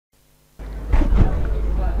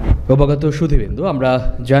অবগত সুধীবৃন্দু, আমরা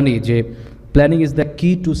জানি যে প্ল্যানিং ইজ দ্য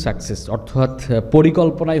কি টু সাকসেস, অর্থাৎ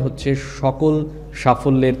পরিকল্পনাই হচ্ছে সকল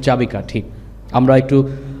সাফল্যের চাবিকাঠি। আমরা একটু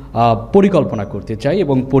পরিকল্পনা করতে চাই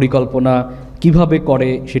এবং পরিকল্পনা কিভাবে করে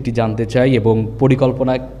সেটি জানতে চাই এবং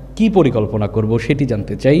কি পরিকল্পনা করব সেটি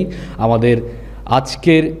জানতে চাই। আমাদের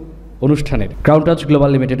আজকের অনুষ্ঠানের ক্রাউনটাচ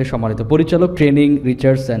গ্লোবাল লিমিটেডের সম্মানিত পরিচালক, ট্রেনিং,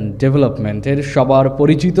 রিসার্চ অ্যান্ড ডেভেলপমেন্টের সবার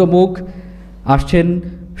পরিচিত মুখ আসছেন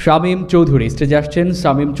শামীম চৌধুরী। স্টেজে আসছেন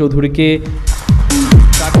শামীম চৌধুরীকে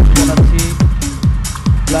স্বাগত জানাচ্ছি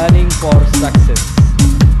planning for success.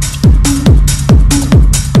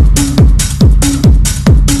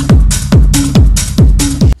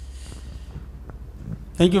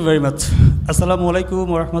 Thank you very much. আসসালামু আলাইকুম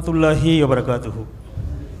ওরহমতুল্লাহি ওবরাকাতুহু।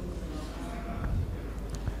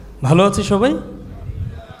 ভালো আছি সবাই?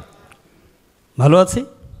 ভালো আছি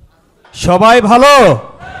সবাই? ভালো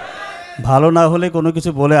ভালো না হলে কোনো কিছু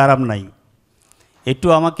বলে আরাম নাই। একটু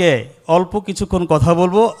আমাকে অল্প কিছুক্ষণ কথা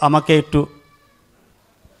বলবো, আমাকে একটু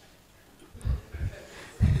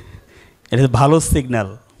এটা ভালো সিগন্যাল,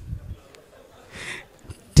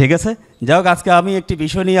 ঠিক আছে? যাই হোক, আজকে আমি একটি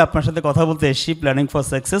বিষয় নিয়ে আপনার সাথে কথা বলতে এসেছি, প্ল্যানিং ফর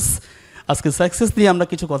সাকসেস। আজকে সাকসেস নিয়ে আমরা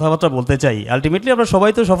কিছু কথাবার্তা বলতে চাই। আলটিমেটলি আমরা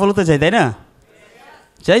সবাই তো সফল হতে চাই, তাই না?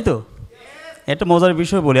 চাই তো? একটা মজার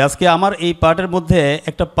বিষয় বলি, আজকে আমার এই পার্টের মধ্যে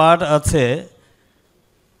একটা পার্ট আছে।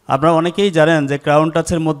 আপনারা অনেকেই জানেন যে ক্রাউন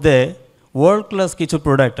টাচের মধ্যে ওয়ার্ল্ড ক্লাস কিছু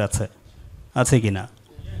প্রোডাক্ট আছে কি না?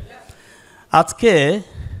 আজকে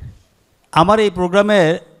আমার এই প্রোগ্রামের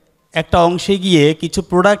একটা অংশে গিয়ে কিছু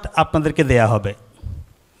প্রোডাক্ট আপনাদেরকে দেয়া হবে,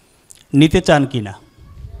 নিতে চান কি না?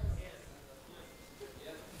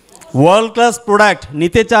 ওয়ার্ল্ড ক্লাস প্রোডাক্ট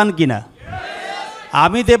নিতে চান কি না?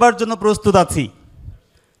 আমি দেবার জন্য প্রস্তুত আছি,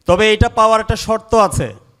 তবে এটা পাওয়ার একটা শর্ত আছে।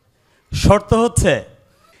 শর্ত হচ্ছে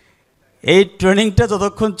এই ট্রেনিংটা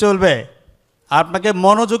যতক্ষণ চলবে আপনাকে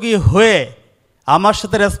মনোযোগী হয়ে আমার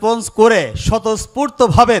সাথে রেসপন্স করে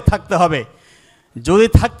স্বতঃস্ফূর্তভাবে থাকতে হবে। যদি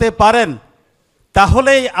থাকতে পারেন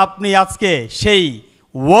তাহলেই আপনি আজকে সেই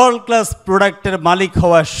ওয়ার্ল্ড ক্লাস প্রোডাক্টের মালিক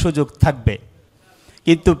হওয়ার সুযোগ থাকবে।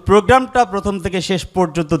 কিন্তু প্রোগ্রামটা প্রথম থেকে শেষ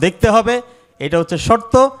পর্যন্ত দেখতে হবে, এটা হচ্ছে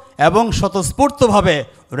শর্ত, এবং স্বতঃস্ফূর্তভাবে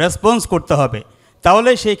রেসপন্স করতে হবে। তাহলে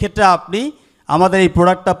সেই ক্ষেত্রে আপনি আমাদের এই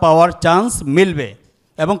প্রোডাক্টটা পাওয়ার চান্স মিলবে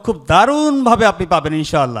এবং খুব দারুণভাবে আপনি পাবেন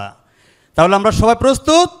ইনশাআল্লাহ। তাহলে আমরা সবাই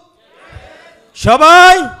প্রস্তুত?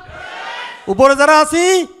 সবাই উপরে যারা আছি,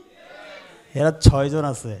 এরা 6 জন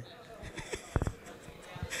আছে।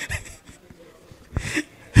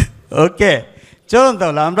 ওকে, চলুন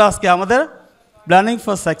তাহলে আমরা আজকে আমাদের প্ল্যানিং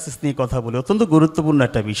ফর সাকসেস নিয়ে কথা বলি। অত্যন্ত গুরুত্বপূর্ণ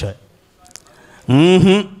একটা বিষয়।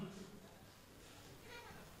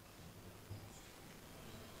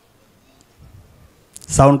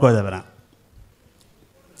 সাউন্ড করা যাবে না।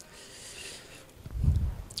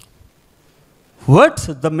 What's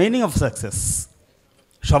the meaning of success?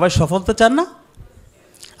 সবাই সফলতা চান না?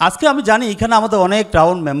 আজকে আমি জানি এখানে আমাদের অনেক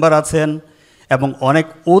ক্রাউন মেম্বার আছেন এবং অনেক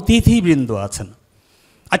অতিথিবৃন্দ আছেন।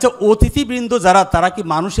 আচ্ছা, অতিথিবৃন্দ যারা, তারা কি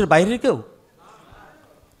মানুষের বাইরের কেউ?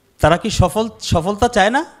 তারা কি সফলতা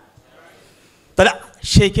চায় না? তাহলে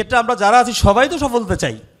সেই ক্ষেত্রে আমরা যারা আছি সবাই তো সফলতা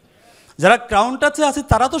চাই। যারা ক্রাউন টাচে আছে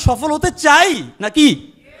তারা তো সফল হতে চাই নাকি?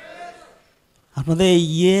 আপনাদের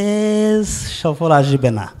ইয়েস সফল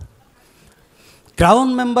আসবে না। ক্রাউন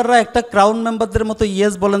মেম্বাররা একটা ক্রাউন মেম্বারদের মতো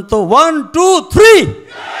ইয়েস বলেন তো, 1 2 3।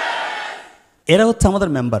 এরা হচ্ছে আমাদের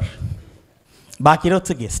মেম্বার, বাকিরা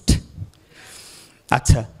হচ্ছে গেস্ট।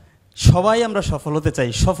 আচ্ছা, সবাই আমরা সফল হতে চাই।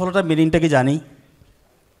 সফলতার মিনিংটা কি জানি?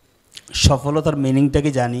 সফলতার মিনিংটা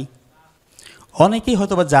কি জানি? অনেকেই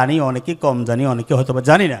হয়তো বা জানি, অনেকেই কম জানি, অনেকে হয়তো বা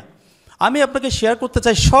জানি না। আমি আপনাকে শেয়ার করতে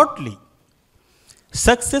চাই shortly.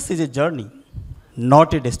 Success is a journey, not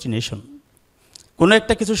a destination. কোনো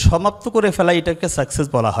একটা কিছু সমাপ্ত করে ফেলা এটাকে সাকসেস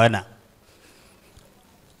বলা হয় না,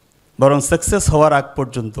 বরং সাকসেস হওয়ার আগ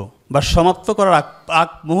পর্যন্ত বা সমাপ্ত করার আগ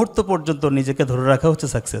মুহূর্ত পর্যন্ত নিজেকে ধরে রাখা হচ্ছে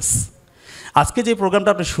সাকসেস। আজকে যে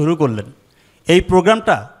প্রোগ্রামটা আপনি শুরু করলেন, এই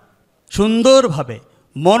প্রোগ্রামটা সুন্দরভাবে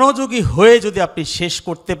মনোযোগী হয়ে যদি আপনি শেষ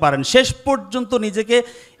করতে পারেন, শেষ পর্যন্ত নিজেকে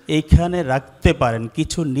এইখানে রাখতে পারেন,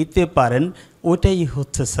 কিছু নিতে পারেন, ওইটাই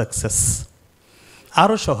হচ্ছে সাকসেস।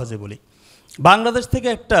 আরও সহজে বলি, বাংলাদেশ থেকে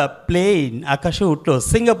একটা প্লেন আকাশে উঠলো,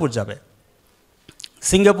 সিঙ্গাপুর যাবে।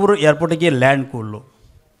 সিঙ্গাপুর এয়ারপোর্টে গিয়ে ল্যান্ড করলো।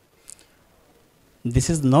 This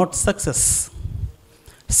is not success.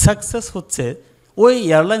 Success হচ্ছে ওই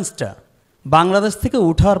এয়ারলাইন্সটা বাংলাদেশ থেকে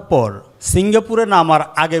ওঠার পর সিঙ্গাপুরে নামার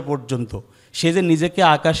আগে পর্যন্ত সে যে নিজেকে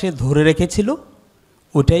আকাশে ধরে রেখেছিল,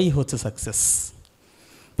 ওটাই হচ্ছে সাকসেস।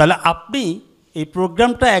 তাহলে আপনি এই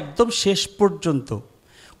প্রোগ্রামটা একদম শেষ পর্যন্ত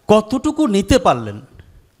কতটুকু নিতে পারলেন,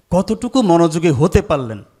 কতটুকু মনোযোগী হতে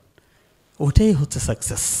পারলেন, ওটাই হচ্ছে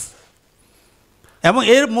সাকসেস। এবং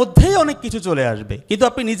এর মধ্যেই অনেক কিছু চলে আসবে, কিন্তু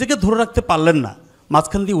আপনি নিজেকে ধরে রাখতে পারলেন না,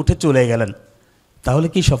 মাঝখান দিয়ে উঠে চলে গেলেন, তাহলে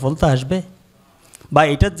কি সফলতা আসবে? বা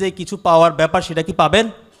এটার যে কিছু পাওয়ার ব্যাপার সেটা কি পাবেন?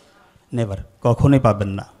 নেভার, কখনোই পাবেন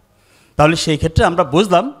না। তাহলে সেই ক্ষেত্রে আমরা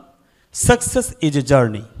বুঝলাম success is a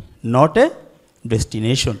journey, not a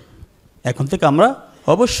destination. এখন থেকে আমরা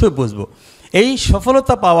অবশ্যই বুঝবো এই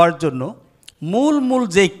সফলতা পাওয়ার জন্য মূল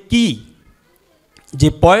যে যে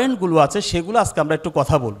পয়েন্টগুলো আছে সেগুলো আজকে আমরা একটু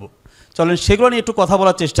কথা বলবো। চলেন সেগুলো নিয়ে একটু কথা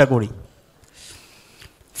বলার চেষ্টা করি।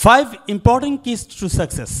 5 important kiss to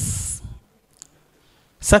success.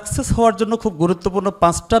 Success হওয়ার জন্য খুব গুরুত্বপূর্ণ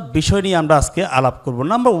 5টা বিষয় নিয়ে আমরা আজকে আলাপ করব।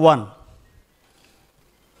 Number 1,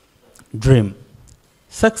 dream.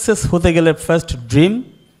 সাকসেস হতে গেলে ফার্স্ট ড্রিম,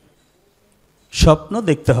 স্বপ্ন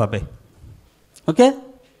দেখতে হবে। ওকে।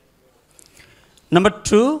 নাম্বার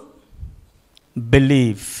 2,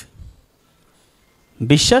 বিলিভ,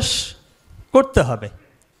 বিশ্বাস করতে হবে।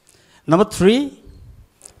 নাম্বার 3,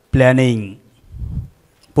 প্ল্যানিং,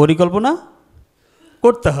 পরিকল্পনা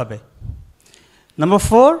করতে হবে। নাম্বার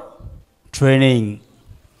 4, ট্রেনিং,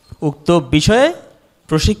 উক্ত বিষয়ে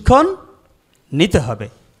প্রশিক্ষণ নিতে হবে।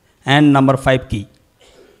 অ্যান্ড নাম্বার 5 কি?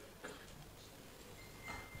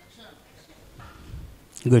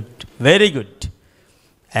 Good, very good,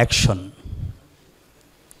 action.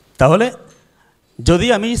 তাহলে যদি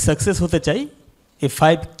আমি সাকসেস হতে চাই এই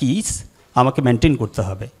 5 কিস আমাকে মেনটেন করতে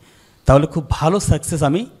হবে, তাহলে খুব ভালো সাকসেস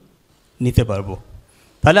আমি নিতে পারবো।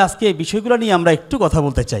 তাহলে আজকে এই বিষয়গুলো নিয়ে আমরা একটু কথা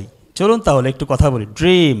বলতে চাই। চলুন তাহলে একটু কথা বলি।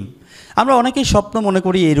 ড্রিম, আমরা অনেকেই স্বপ্ন মনে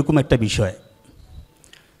করি এরকম একটা বিষয়,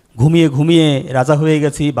 ঘুমিয়ে ঘুমিয়ে রাজা হয়ে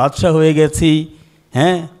গেছি, বাদশাহ হয়ে গেছি,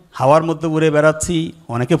 হ্যাঁ, হাওয়ার মধ্যে উড়ে বেড়াচ্ছি,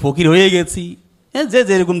 অনেকে ফকির হয়ে গেছি, হ্যাঁ, যে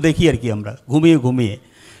যেরকম দেখি আর কি আমরা ঘুমিয়ে ঘুমিয়ে।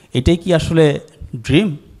 এটাই কি আসলে ড্রিম?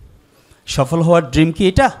 সফল হওয়ার ড্রিম কি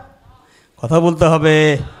এটা? কথা বলতে হবে।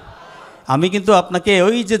 আমি কিন্তু আপনাকে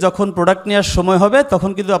ওই যে যখন প্রোডাক্ট নেওয়ার সময় হবে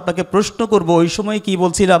তখন কিন্তু আপনাকে প্রশ্ন করব, ওই সময় কি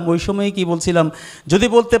বলছিলাম, ওই সময়ে কি বলছিলাম। যদি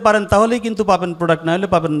বলতে পারেন তাহলেই কিন্তু পাবেন প্রোডাক্ট, না হলে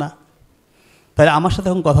পাবেন না। তাহলে আমার সাথে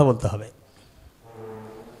এখন কথা বলতে হবে।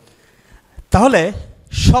 তাহলে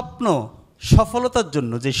স্বপ্ন, সফলতার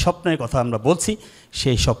জন্য যে স্বপ্নের কথা আমরা বলছি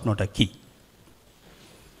সেই স্বপ্নটা কি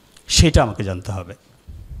সেটা আমাকে জানতে হবে।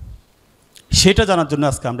 সেটা জানার জন্য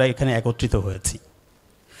আজকে আমরা এখানে একত্রিত হয়েছি।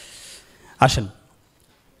 আসেন,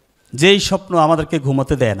 যেই স্বপ্ন আমাদেরকে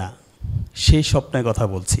ঘুমোতে দেয় না সেই স্বপ্নের কথা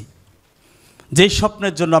বলছি। যেই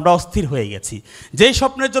স্বপ্নের জন্য আমরা অস্থির হয়ে গেছি, যেই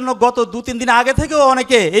স্বপ্নের জন্য গত 2-3 দিন আগে থেকেও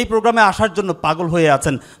অনেকে এই প্রোগ্রামে আসার জন্য পাগল হয়ে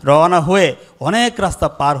আছেন, রওনা হয়ে অনেক রাস্তা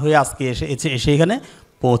পার হয়ে আজকে এসে এখানে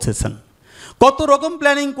পৌঁছেছেন। কত রকম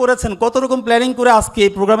প্ল্যানিং করেছেন, কত রকম প্ল্যানিং করে আজকে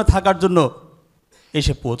এই প্রোগ্রামে থাকার জন্য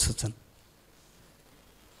এসে পৌঁছেছেন।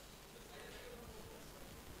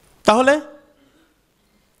 তাহলে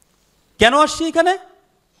কেন আসছি এখানে?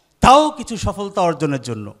 তাও কিছু সফলতা অর্জনের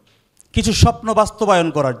জন্য, কিছু স্বপ্ন বাস্তবায়ন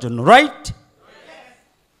করার জন্য, রাইট?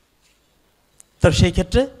 তো সেই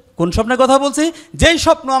ক্ষেত্রে কোন স্বপ্নের কথা বলছি? যেই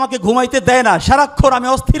স্বপ্ন আমাকে ঘুমাইতে দেয় না, সারাক্ষণ আমি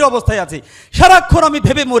অস্থির অবস্থায় আছি, সারাক্ষণ আমি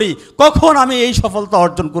ভেবে মরি কখন আমি এই সফলতা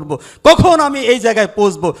অর্জন করব, কখন আমি এই জায়গায়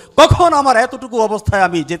পৌঁছবো, কখন আমার এতটুকু অবস্থায়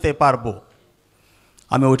আমি যেতে পারবো।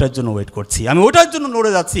 আমি ওইটার জন্য ওয়েট করছি, আমি ওইটার জন্য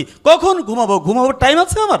নড়ে যাচ্ছি। কখন ঘুমাবো? ঘুমাবোর টাইম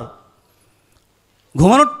আছে আমার?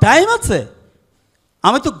 ঘুমানোর টাইম আছে?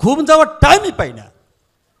 আমি তো ঘুম যাওয়ার টাইমই পাই না।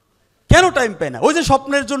 কেন টাইম পাই না? ওই যে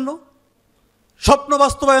স্বপ্নের জন্য, স্বপ্ন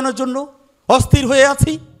বাস্তবায়নের জন্য অস্থির হয়ে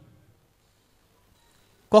আছি।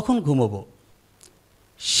 কখন ঘুমাবো?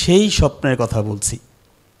 সেই স্বপ্নের কথা বলছি।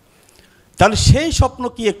 তাহলে সেই স্বপ্ন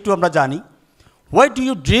কি একটু আমরা জানি। Why do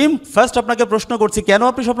you dream? First আপনাকে প্রশ্ন করছি, কেন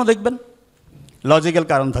আপনি স্বপ্ন দেখবেন? লজিক্যাল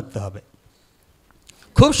কারণ থাকতে হবে।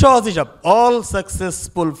 খুব সহজ হিসাব, all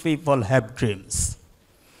successful people have dreams.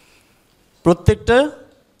 প্রত্যেকটা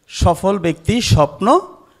সফল ব্যক্তি স্বপ্ন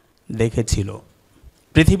দেখেছিল।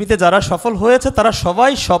 পৃথিবীতে যারা সফল হয়েছে তারা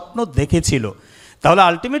সবাই স্বপ্ন দেখেছিল। তাহলে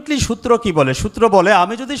আলটিমেটলি সূত্র কি বলে? সূত্র বলে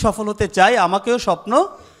আমি যদি সফল হতে চাই আমাকেও স্বপ্ন,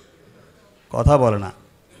 কথা বলে না,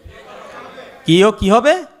 কি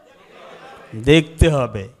হবে? দেখতে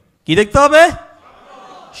হবে। কি দেখতে হবে?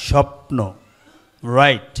 স্বপ্ন,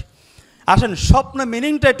 রাইট। আসেন স্বপ্ন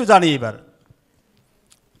মিনিংটা একটু জানি এবার।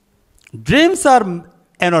 ড্রিমস আর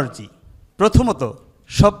এনার্জি। প্রথমত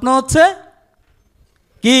স্বপ্ন হচ্ছে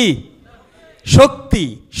কি? শক্তি।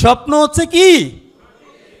 স্বপ্ন হচ্ছে কি?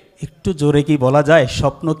 একটু জোরে কি বলা যায়?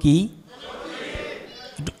 স্বপ্ন কি?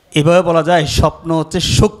 এভাবে বলা যায়, স্বপ্ন হচ্ছে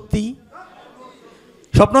শক্তি।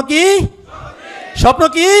 স্বপ্ন কি? স্বপ্ন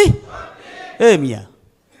কি? এ মিয়া,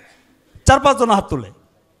 4-5 জন হাত তুলে,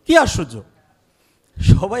 কি আশ্চর্য!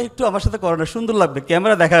 সবাই একটু আমার সাথে করে না, সুন্দর লাগবে।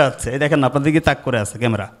 ক্যামেরা দেখা যাচ্ছে, এই দেখেন আপনাদের দিকে তাক করে আছে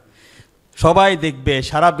ক্যামেরা। সবাই দেখবে,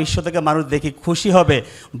 সারা বিশ্ব থেকে মানুষ দেখে খুশি হবে।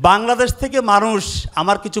 বাংলাদেশ থেকে মানুষ,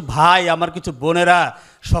 আমার কিছু ভাই, আমার কিছু বোনেরা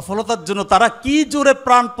সফলতার জন্য তারা কি জোরে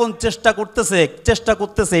প্রাণপণ চেষ্টা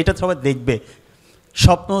করতেছে, এটা সবাই দেখবে।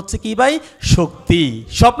 স্বপ্ন হচ্ছে কি ভাই? শক্তি।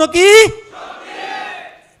 স্বপ্ন কি?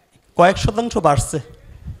 কয়েক শতাংশ বাড়ছে,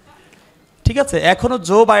 ঠিক আছে? এখনো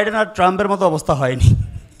জো বাইডেন আর ট্রাম্পের মতো অবস্থা হয়নি,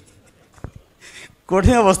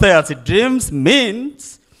 কঠিন অবস্থায় আছে। Dreams means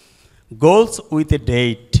goals with a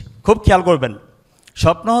date. খুব খেয়াল করবেন,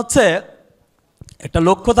 স্বপ্ন হচ্ছে একটা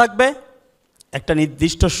লক্ষ্য থাকবে, একটা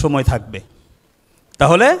নির্দিষ্ট সময় থাকবে।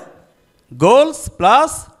 তাহলে গোলস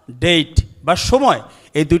প্লাস ডেট বা সময়,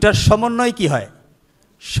 এই দুইটার সমন্বয় কি হয়?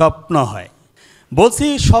 স্বপ্ন হয়। বলছি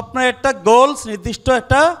স্বপ্নের একটা গোলস, নির্দিষ্ট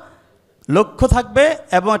একটা লক্ষ্য থাকবে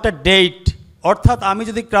এবং একটা ডেট। অর্থাৎ আমি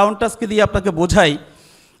যদি ক্রাউন টাচকে দিয়ে আপনাকে বোঝাই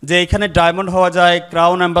যে এখানে ডায়মন্ড হওয়া যায়,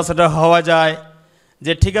 ক্রাউন অ্যাম্বাসেডর হওয়া যায়,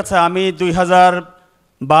 যে ঠিক আছে আমি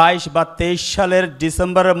 2022 বা 23 সালের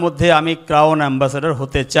ডিসেম্বরের মধ্যে আমি ক্রাউন অ্যাম্বাসেডর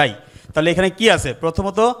হতে চাই, তাহলে এখানে কি আছে?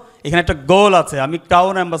 প্রথমত এখানে একটা গোল আছে, আমি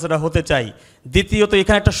ক্রাউন অ্যাম্বাসেডর হতে চাই। দ্বিতীয়ত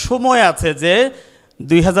এখানে একটা সময় আছে যে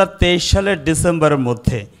 2023 সালের ডিসেম্বরের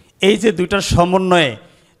মধ্যে। এই যে দুইটার সমন্বয়ে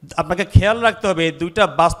আপনাকে খেয়াল রাখতে হবে, এই দুইটা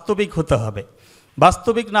বাস্তবিক হতে হবে।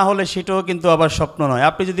 বাস্তবিক না হলে সেটাও কিন্তু আবার স্বপ্ন নয়।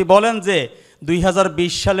 আপনি যদি বলেন যে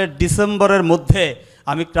 2020 সালের ডিসেম্বরের মধ্যে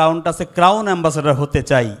আমি ক্রাউন টাচে ক্রাউন অ্যাম্বাসেডর হতে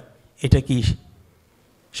চাই, এটা কি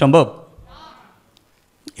সম্ভব?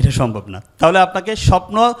 এটা সম্ভব না। তাহলে আপনাকে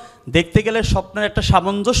স্বপ্ন দেখতে গেলে স্বপ্নের একটা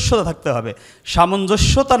সামঞ্জস্যতা থাকতে হবে।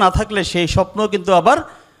 সামঞ্জস্যতা না থাকলে সেই স্বপ্ন কিন্তু আবার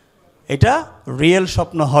এটা রিয়েল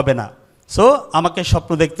স্বপ্ন হবে না। সো আমাকে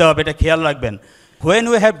স্বপ্ন দেখতে হবে, এটা খেয়াল রাখবেন। When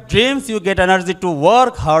you have dreams, you get energy to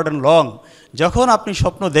work hard and long. যখন আপনি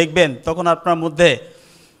স্বপ্ন দেখবেন তখন আপনার মধ্যে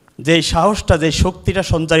যে সাহসটা, যে শক্তিটা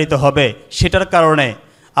সঞ্চারিত হবে, সেটার কারণে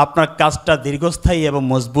আপনার কাজটা দীর্ঘস্থায়ী এবং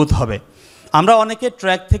মজবুত হবে। আমরা অনেকে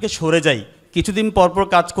ট্র্যাক থেকে সরে যাই, কিছুদিন পরপর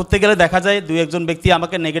কাজ করতে গেলে দেখা যায় দুই একজন ব্যক্তি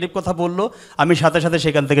আমাকে নেগেটিভ কথা বললো, আমি সাথে সাথে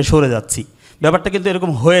সেখান থেকে সরে যাচ্ছি। ব্যাপারটা কিন্তু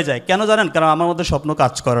এরকম হয়ে যায়। কেন জানেন? কারণ আমার মধ্যে স্বপ্ন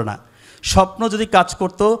কাজ করে না। স্বপ্ন যদি কাজ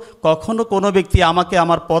করতো, কখনো কোনো ব্যক্তি আমাকে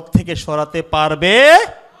আমার পথ থেকে সরাতে পারবে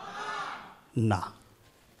না।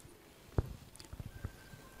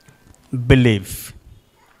 বিলিভ,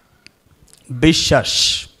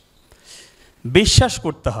 বিশ্বাস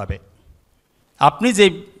করতে হবে। আপনি যে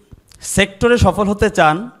সেক্টরে সফল হতে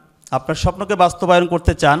চান, আপনার স্বপ্নকে বাস্তবায়ন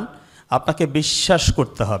করতে চান, আপনাকে বিশ্বাস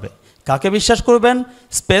করতে হবে। কাকে বিশ্বাস করবেন?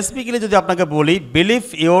 স্পেসিফিক্যালি যদি আপনাকে বলি, বিলিভ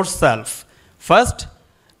ইয়োর সেলফ। ফার্স্ট,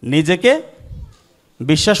 নিজেকে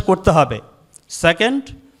বিশ্বাস করতে হবে। Second,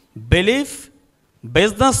 believe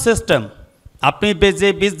business system. আপনি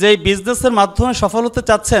যে বিজনেসের মাধ্যমে সফল হতে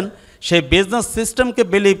চাচ্ছেন, সেই বিজনেস সিস্টেমকে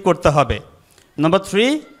বিলিভ করতে হবে। Number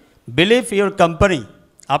 3, believe your company.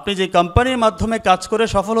 আপনি যে কোম্পানির মাধ্যমে কাজ করে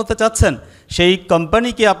সফল হতে চাচ্ছেন, সেই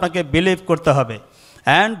কোম্পানিকে আপনাকে বিলিভ করতে হবে।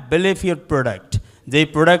 And believe your product. যেই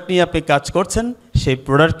প্রোডাক্ট নিয়ে আপনি কাজ করছেন, সেই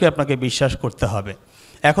প্রোডাক্টকে আপনাকে বিশ্বাস করতে হবে।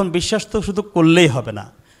 এখন বিশ্বাস তো শুধু করলেই হবে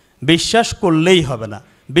না,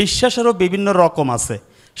 বিশ্বাসেরও বিভিন্ন রকম আছে,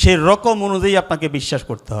 সেই রকম অনুযায়ী আপনাকে বিশ্বাস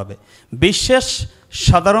করতে হবে। বিশ্বাস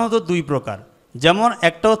সাধারণত 2 প্রকার, যেমন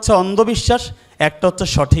একটা হচ্ছে অন্ধবিশ্বাস, একটা হচ্ছে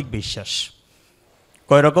সঠিক বিশ্বাস।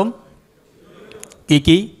 কয় রকম? কি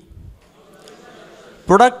কি?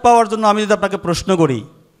 প্রোডাক্ট পাওয়ার জন্য আমি যদি আপনাকে প্রশ্ন করি,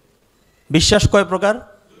 বিশ্বাস কয় প্রকার?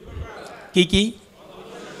 কি কি?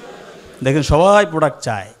 দেখেন সবাই প্রোডাক্ট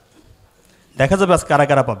চায়, দেখা যাবে আজ কারা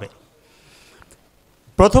কারা পাবে।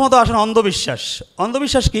 প্রথমত আসেন অন্ধবিশ্বাস।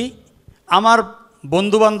 অন্ধবিশ্বাস কি? আমার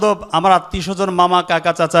বন্ধুবান্ধব, আমার আত্মীয় স্বজন, মামা,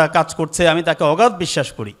 কাকা, চাচা কাজ করছে, আমি তাকে অগাধ বিশ্বাস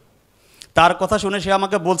করি। তার কথা শুনে সে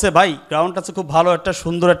আমাকে বলছে, ভাই ক্রাউন টাচে খুব ভালো একটা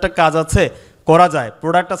সুন্দর একটা কাজ আছে, করা যায়,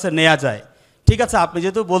 প্রোডাক্ট আছে, নেওয়া যায়। ঠিক আছে, আপনি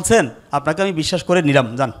যেহেতু বলছেন, আপনাকে আমি বিশ্বাস করে নিলাম,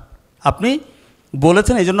 যান, আপনি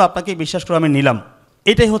বলেছেন এই জন্য আপনাকে বিশ্বাস করে আমি নিলাম।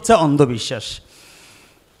 এটাই হচ্ছে অন্ধবিশ্বাস।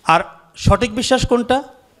 আর সঠিক বিশ্বাস কোনটা?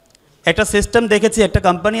 একটা সিস্টেম দেখেছি, একটা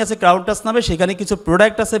কোম্পানি আছে ক্রাউন টাচ নামে, সেখানে কিছু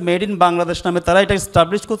প্রোডাক্ট আছে মেড ইন বাংলাদেশ নামে, তারা এটা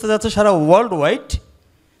এস্টাবলিশ করতে যাচ্ছে সারা ওয়ার্ল্ড ওয়াইড।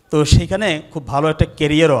 তো সেখানে খুব ভালো একটা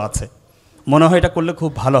ক্যারিয়ারও আছে, মনে হয় এটা করলে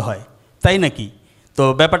খুব ভালো হয়, তাই নাকি? তো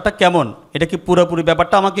ব্যাপারটা কেমন? এটা কি পুরোপুরি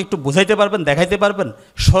ব্যাপারটা আমাকে একটু বোঝাইতে পারবেন, দেখাইতে পারবেন,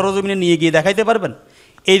 সরজমিনে নিয়ে গিয়ে দেখাইতে পারবেন?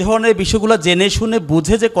 এই ধরনের বিষয়গুলো জেনে শুনে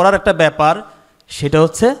বুঝে যে করার একটা ব্যাপার, সেটা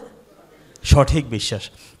হচ্ছে সঠিক বিশ্বাস।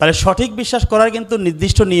 তাহলে সঠিক বিশ্বাস করার কিন্তু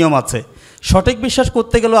নির্দিষ্ট নিয়ম আছে। সঠিক বিশ্বাস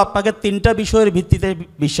করতে গেলেও আপনাকে 3টা বিষয়ের ভিত্তিতে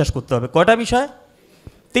বিশ্বাস করতে হবে। কয়টা বিষয়?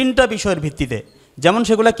 3টা বিষয়ের ভিত্তিতে। যেমন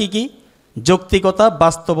সেগুলো কি কি? যৌক্তিকতা,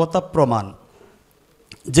 বাস্তবতা, প্রমাণ।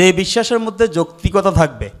 যে বিশ্বাসের মধ্যে যৌক্তিকতা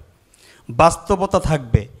থাকবে, বাস্তবতা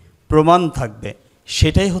থাকবে, প্রমাণ থাকবে,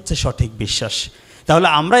 সেটাই হচ্ছে সঠিক বিশ্বাস। তাহলে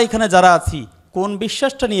আমরা এখানে যারা আছি, কোন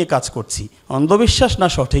বিশ্বাসটা নিয়ে কাজ করছি? অন্ধবিশ্বাস না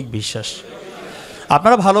সঠিক বিশ্বাস?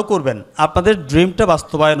 আপনারা ভালো করবেন, আপনাদের ড্রিমটা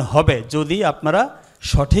বাস্তবায়ন হবে যদি আপনারা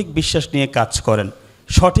সঠিক বিশ্বাস নিয়ে কাজ করেন।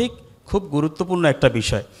 সঠিক খুব গুরুত্বপূর্ণ একটা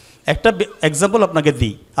বিষয়। একটা এক্সাম্পল আপনাকে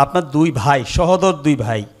দিই। আপনার দুই ভাই, সহোদর দুই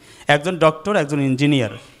ভাই, একজন ডক্টর একজন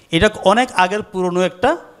ইঞ্জিনিয়ার। এটা অনেক আগের পুরনো একটা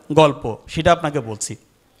গল্প, সেটা আপনাকে বলছি।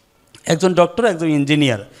 একজন ডক্টর একজন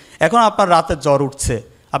ইঞ্জিনিয়ার। এখন আপনার রাতে জ্বর উঠছে,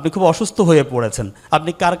 আপনি খুব অসুস্থ হয়ে পড়েছেন,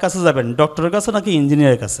 আপনি কার কাছে যাবেন, ডক্টরের কাছে নাকি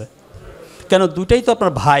ইঞ্জিনিয়ারের কাছে? কেন? দুটাই তো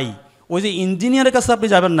আপনার ভাই। ওই যে ইঞ্জিনিয়ারের কাছে আপনি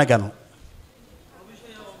যাবেন না কেন?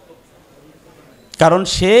 কারণ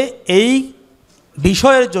সে এই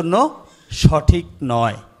বিষয়ের জন্য সঠিক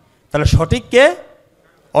নয়। তাহলে সঠিক কে?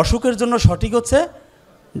 অসুখের জন্য সঠিক হচ্ছে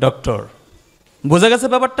ডক্টর। বোঝা গেছে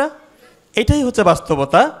ব্যাপারটা? এটাই হচ্ছে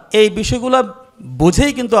বাস্তবতা। এই বিষয়গুলো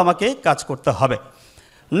বুঝেই কিন্তু আমাকে কাজ করতে হবে।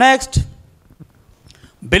 Next,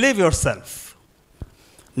 believe yourself.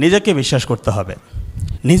 নিজেকে বিশ্বাস করতে হবে।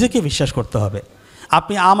 নিজেকে বিশ্বাস করতে হবে।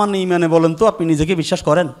 আপনি আমান ইমানে বলেন তো, আপনি নিজেকে বিশ্বাস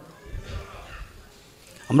করেন?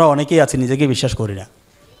 আমরা অনেকেই আছি নিজেকে বিশ্বাস করি না,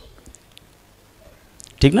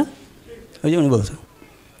 ঠিক না? ওই যে উনি বলছেন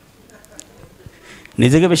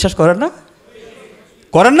নিজেকে বিশ্বাস করেন না?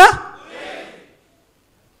 করেন না?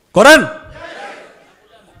 করেন?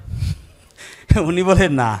 উনি বলে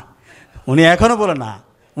না, উনি এখনো বলে না।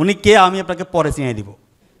 উনি কে আমি আপনাকে পরে চিনিয়ে দিব।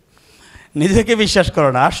 নিজেকে বিশ্বাস করো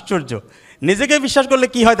না, আশ্চর্য। নিজেকে বিশ্বাস করলে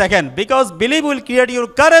কি হয় দেখেন, because believe will create your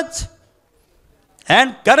courage and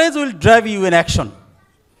courage will drive you in action.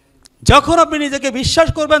 যখন আপনি নিজেকে বিশ্বাস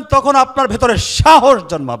করবেন তখন আপনার ভেতরে সাহস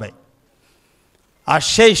জন্মাবে, আর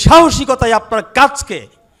সেই সাহসিকতাই আপনার কাজকে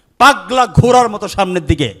পাগলা ঘোড়ার মতো সামনের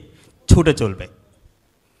দিকে ছুটে চলবে।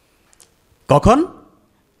 কখন?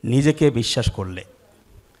 নিজেকে বিশ্বাস করলে।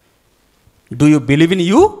 Do you believe in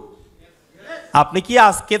you? আপনি কি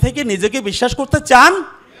আজকে থেকে নিজেকে বিশ্বাস করতে চান?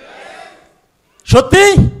 সত্যি?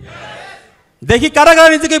 দেখি কারা কারা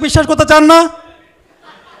নিজেকে বিশ্বাস করতে চান না?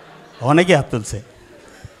 অনেকে হাত তুলছে,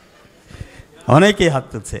 অনেকেই হাত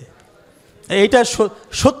তুলছে। এইটা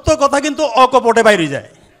সত্য কথা, কিন্তু অকপটে বাইরে যায়।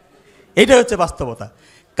 এইটা হচ্ছে বাস্তবতা।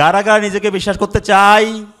 কারা কারা নিজেকে বিশ্বাস করতে চাই?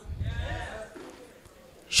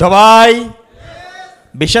 সবাই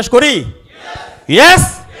বিশ্বাস করি? ইয়েস।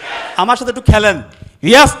 আমার সাথে একটু খেলেন।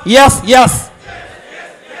 Yes yes yes.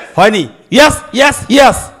 হয়নি? Yes yes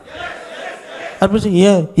yes. আর বলছি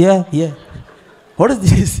ইয়ে ইয়ে ইয়ে। What is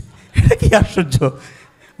this? এটা কি আশ্চর্য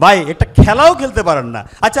ভাই! একটা খেলাও খেলতে পারেন না।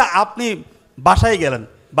 আচ্ছা, আপনি বাসায় গেলেন,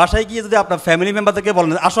 বাসায় গিয়ে যদি আপনার ফ্যামিলি মেম্বারদেরকে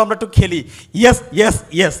বলেন আসো আমরা একটু খেলি, ইয়েস ইয়েস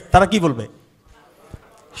ইয়েস, তারা কি বলবে?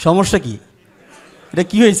 সমস্যা কি? এটা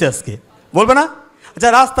কি হয়েছে আজকে? বলবে না? আচ্ছা,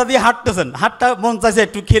 রাস্তা দিয়ে হাঁটতেছেন, হাঁটটা মন চাইছে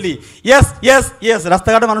একটু খেলি, ইয়েস ইয়েস ইয়েস,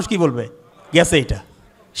 রাস্তাঘাটে মানুষ কি বলবে? গেছে, এইটা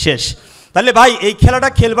শেষ। তাহলে ভাই, এই খেলাটা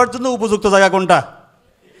খেলবার জন্য উপযুক্ত জায়গা কোনটা?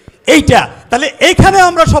 এইটা। তাহলে এইখানে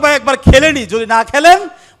আমরা সবাই একবার খেলে নিই। যদি না খেলেন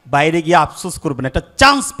বাইরে গিয়ে আফসোস করবেন, একটা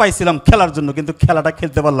চান্স পাইছিলাম খেলার জন্য, কিন্তু খেলাটা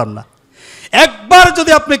খেলতে পারলাম না। একবার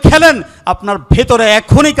যদি আপনি খেলেন, আপনার ভেতরে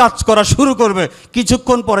এখনই কাজ করা শুরু করবে,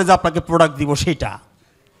 কিছুক্ষণ পরে যে আপনাকে প্রোডাক্ট দিব সেটা।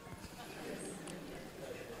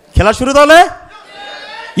 খেলা শুরু তাহলে?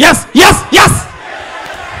 Yes yes yes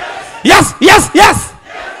yes yes yes.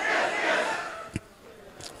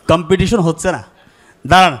 Competition হচ্ছে না?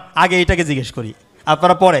 দাঁড়ান, আগে এটাকে জিজ্ঞেস করি,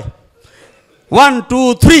 আপনারা পরে। 1 2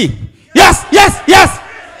 3 ইয়েস ইয়েস ইয়েস।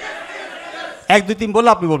 1 2 3 বললে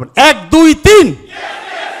আপনি বলবেন 1 2 3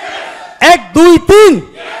 1 2 3।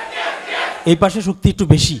 এই পাশে শক্তি একটু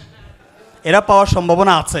বেশি, এরা পাওয়ার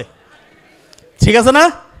সম্ভাবনা আছে। ঠিক আছে না?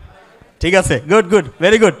 ঠিক আছে, গুড গুড,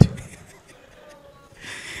 ভেরি গুড।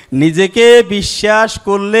 নিজেকে বিশ্বাস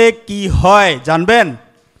করলে কি হয় জানবেন?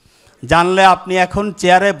 জানলে আপনি এখন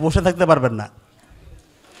চেয়ারে বসে থাকতে পারবেন না।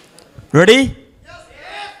 রেডি?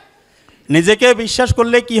 নিজেকে বিশ্বাস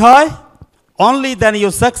করলে কি হয়? Only then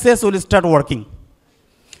your success will start working.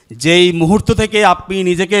 যেই মুহূর্ত থেকে আপনি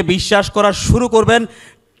নিজেকে বিশ্বাস করা শুরু করবেন,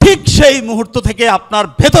 ঠিক সেই মুহূর্ত থেকে আপনার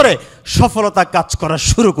ভেতরে সফলতা কাজ করা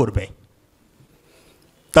শুরু করবে।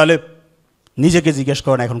 তাহলে নিজেকে জিজ্ঞেস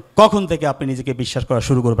করেন এখন, কখন থেকে আপনি নিজেকে বিশ্বাস করা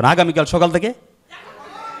শুরু করবেন? আগামীকাল সকাল থেকে?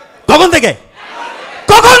 কখন থেকে?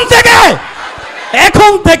 কখন থেকে?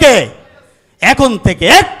 এখন থেকে। এখন থেকে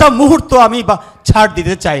একটা মুহূর্ত আমি ছাড়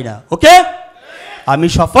দিতে চাই না। ওকে, আমি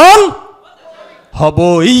সফল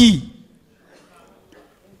হবই।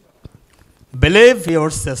 Believe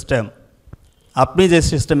your system. আপনি যে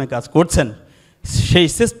সিস্টেমে কাজ করছেন সেই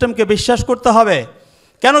সিস্টেমকে বিশ্বাস করতে হবে।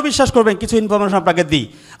 কেন বিশ্বাস করবেন? কিছু ইনফরমেশন আপনাকে দিই।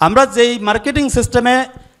 আমরা যেই মার্কেটিং সিস্টেমে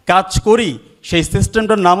কাজ করি সেই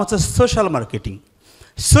সিস্টেমটার নাম হচ্ছে সোশ্যাল মার্কেটিং।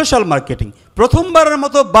 সোশ্যাল মার্কেটিং প্রথমবারের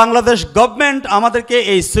মতো বাংলাদেশ গভর্নমেন্ট আমাদেরকে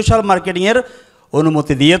এই সোশ্যাল মার্কেটিংয়ের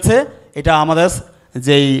অনুমতি দিয়েছে। এটা আমাদের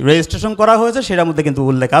যেই রেজিস্ট্রেশন করা হয়েছে সেটার মধ্যে কিন্তু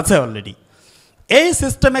উল্লেখ আছে অলরেডি। এই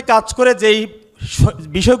সিস্টেমে কাজ করে যেই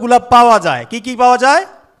বিষয়গুলো পাওয়া যায়। কি কি পাওয়া যায়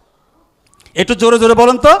একটু জোরে জোরে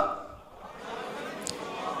বলেন তো।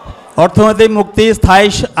 অর্থনৈতিক মুক্তি, স্থায়ী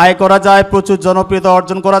আয় করা যায়, প্রচুর জনপ্রিয়তা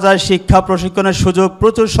অর্জন করা যায়, শিক্ষা প্রশিক্ষণের সুযোগ,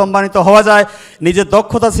 প্রচুর সম্মানিত হওয়া যায়, নিজের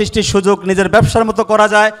দক্ষতা সৃষ্টির সুযোগ, নিজের ব্যবসার মতো করা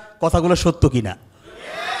যায়। কথাগুলো সত্য কিনা?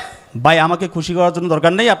 ভাই আমাকে খুশি করার জন্য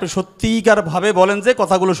দরকার নেই, আপনি সত্যিকারভাবে বলেন যে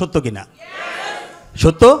কথাগুলো সত্য কিনা।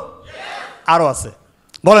 সত্য? আরও আছে,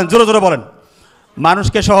 বলেন জোরে জোরে বলেন।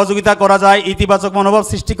 মানুষকে সহযোগিতা করা যায়, ইতিবাচক মনোভাব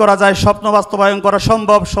সৃষ্টি করা যায়, স্বপ্ন বাস্তবায়ন করা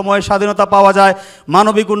সম্ভব, সময়ের স্বাধীনতা পাওয়া যায়,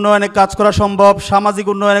 মানবিক উন্নয়নে কাজ করা সম্ভব, সামাজিক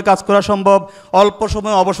উন্নয়নে কাজ করা সম্ভব, অল্প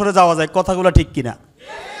সময়ে অবসরে যাওয়া যায়। কথাগুলো ঠিক কিনা?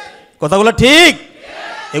 কথাগুলো ঠিক?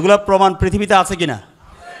 এগুলোর প্রমাণ পৃথিবীতে আছে কিনা?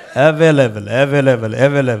 অ্যাভেলেবেল অ্যাভেলেবেল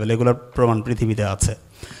অ্যাভেলেবেল, এগুলোর প্রমাণ পৃথিবীতে আছে।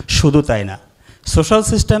 শুধু তাই না, সোশ্যাল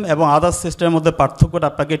সিস্টেম এবং আদার্স সিস্টেমের মধ্যে পার্থক্যটা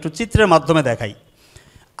আপনাকে একটু চিত্রের মাধ্যমে দেখাই।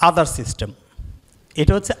 আদার্স সিস্টেম,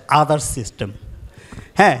 এটা হচ্ছে আদার্স সিস্টেম।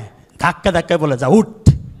 হ্যাঁ, ধাক্কা ধাক্কায় বলে যা উঠ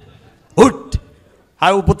উঠ,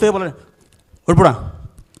 আর উপর থেকে বলে উঠবো না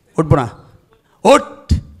উঠবো না, উঠ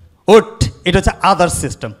উঠ। এটা হচ্ছে আদার্স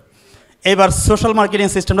সিস্টেম। এবার সোশ্যাল মার্কেটিং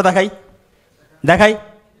সিস্টেমটা দেখাই দেখাই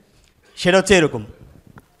সেটা হচ্ছে এরকম।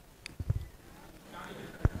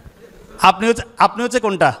 আপনি হচ্ছে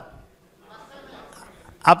কোনটা?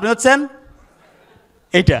 আপনি হচ্ছেন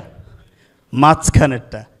এইটা,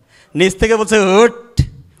 মাঝখানেরটা। নিচ থেকে বলছে উঠ,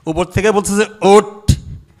 উপর থেকে বলছে যে উঠ।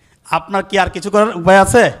 আপনার কি আর কিছু করার উপায়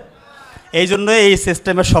আছে? এই জন্য এই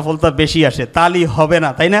সিস্টেমের সফলতা বেশি আসে। তালি হবে না,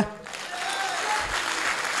 তাই না?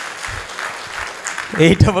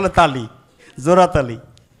 এইটা বলে তালি, জোড়া তালি।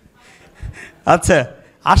 আচ্ছা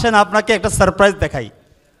আসেন আপনাকে একটা সারপ্রাইজ দেখাই।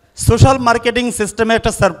 সোশ্যাল মার্কেটিং সিস্টেমে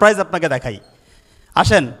একটা সারপ্রাইজ আপনাকে দেখাই।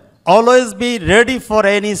 আসেন, always be ready for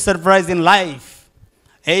any surprise in life.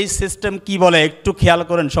 এই সিস্টেম কি বলে একটু খেয়াল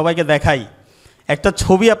করেন, সবাইকে দেখাই। একটা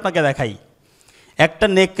ছবি আপনাকে দেখাই। একটা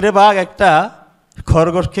নেকড়ে বাঘ একটা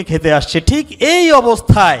খরগোশকে খেতে আসছে। ঠিক এই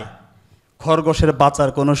অবস্থায় খরগোশের বাঁচার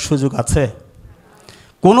কোনো সুযোগ আছে?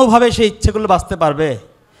 কোনোভাবে সে ইচ্ছে করলে বাঁচতে পারবে?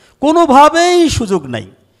 কোনোভাবেই সুযোগ নাই।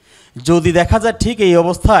 যদি দেখা যায় ঠিক এই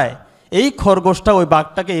অবস্থায় এই খরগোশটা ওই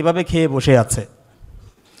বাঘটাকে এইভাবে খেয়ে বসে আছে,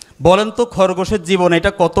 বলেন তো খরগোশের জীবন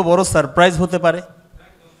এটা কত বড় সারপ্রাইজ হতে পারে?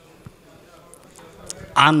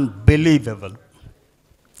 আনবিলিভেবল,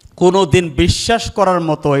 কোনো দিন বিশ্বাস করার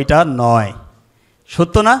মতো এটা নয়।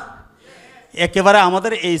 সত্য না? একেবারে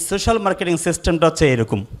আমাদের এই সোশ্যাল মার্কেটিং সিস্টেমটা হচ্ছে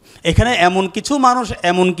এরকম। এখানে এমন কিছু মানুষ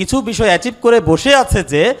এমন কিছু বিষয় অ্যাচিভ করে বসে আছে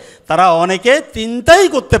যে তারা অনেকে চিন্তাই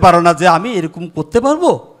করতে পারে না যে আমি এরকম করতে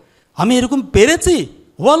পারবো, আমি এরকম পেরেছি,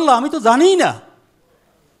 ওয়াল্লাহ আমি তো জানিই না।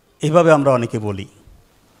 এভাবে আমরা অনেকে বলি।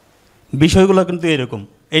 বিষয়গুলো কিন্তু এরকম।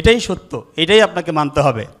 এটাই সত্য, এটাই আপনাকে মানতে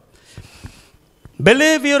হবে।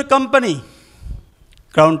 Believe your company,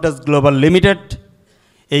 ক্রাউনটাচ global limited.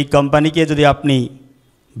 এই কোম্পানিকে যদি আপনি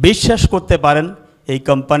বিশ্বাস করতে পারেন, এই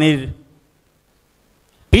কোম্পানির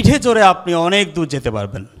পিঠে চড়ে আপনি অনেক দূর যেতে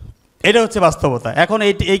পারবেন। এটা হচ্ছে বাস্তবতা। এখন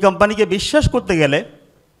এই কোম্পানিকে বিশ্বাস করতে গেলে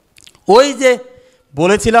ওই যে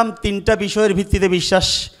বলেছিলাম তিনটা বিষয়ের ভিত্তিতে বিশ্বাস,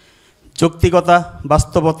 যৌক্তিকতা,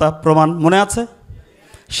 বাস্তবতা, প্রমাণ, মনে আছে?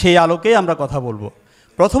 সেই আলোকেই আমরা কথা বলবো।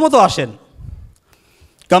 প্রথমত আসেন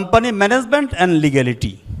কোম্পানি ম্যানেজমেন্ট অ্যান্ড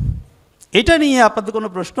লিগ্যালিটি। এটা নিয়ে আপনাদের কোনো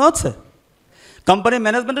প্রশ্ন আছে? কোম্পানি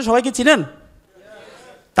ম্যানেজমেন্টে সবাইকে চিনেন?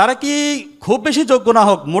 তারা কি খুব বেশি যোগ্য না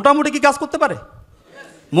হোক মোটামুটি কি কাজ করতে পারে?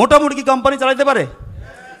 মোটামুটি কি কোম্পানি চালাতে পারে?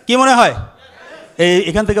 কি মনে হয়?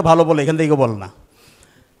 এখান থেকে ভালো বলে, এখান থেকে বল না,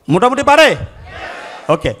 মোটামুটি পারে।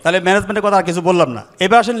 ওকে, তাহলে ম্যানেজমেন্টের কথা আর কিছু বললাম না।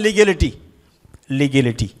 এবার আসেন লিগ্যালিটি।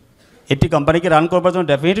 লিগ্যালিটি, একটি কোম্পানিকে রান করবার জন্য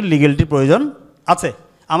ডেফিনেটলি লিগ্যালিটির প্রয়োজন আছে।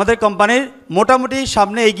 আমাদের কোম্পানির মোটামুটি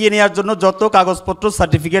সামনে এগিয়ে নেওয়ার জন্য যত কাগজপত্র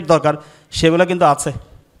সার্টিফিকেট দরকার সেগুলো কিন্তু আছে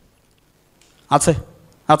আছে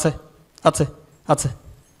আছে আছে আছে।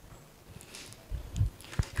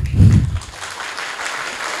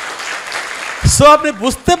 সো আপনি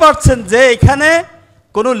বুঝতে পারছেন যে এখানে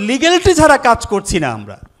কোনো লিগ্যালিটি ছাড়া কাজ করছি না।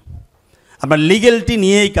 আমরা লিগ্যালিটি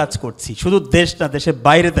নিয়েই কাজ করছি। শুধু দেশ না, দেশের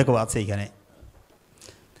বাইরে থেকেও আছে এখানে।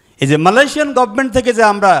 এই যে মালয়েশিয়ান গভর্নমেন্ট থেকে যে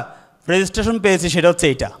আমরা রেজিস্ট্রেশন পেয়েছি সেটা হচ্ছে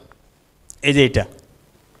এইটা, এই যে এইটা।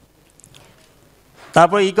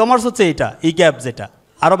 তারপর ই কমার্স হচ্ছে এইটা, ই ক্যাব যেটা,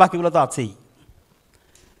 আরও বাকিগুলো তো আছেই।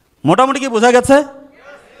 মোটামুটি কি বোঝা গেছে?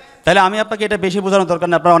 তাহলে আমি আপনাকে এটা বেশি বোঝানোর দরকার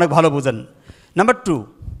নেই, আপনারা অনেক ভালো বোঝেন। Number 2,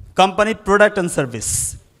 company product and service.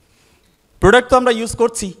 Product তো আমরা ইউজ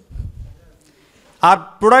করছি, আর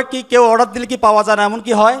প্রোডাক্ট কি কেউ অর্ডার দিলে কি পাওয়া যায় না, এমন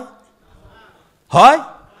কি হয়? হয়।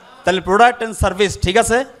 তাহলে প্রোডাক্ট অ্যান্ড সার্ভিস, ঠিক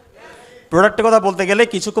আছে। প্রোডাক্টের কথা বলতে গেলে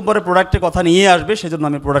কিছুক্ষণ পরে প্রোডাক্টের কথা নিয়ে আসবে, সেজন্য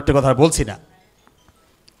আমি প্রোডাক্টের কথা বলছি না।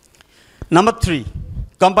 Number 3,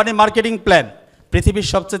 company marketing plan. পৃথিবীর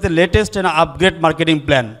সবচেয়ে latest and upgrade marketing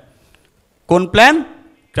plan. কোন plan?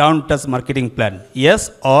 Crowntouch marketing plan? Yes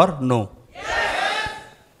or no?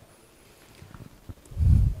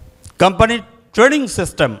 Company training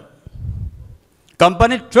system.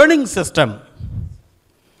 Company training system.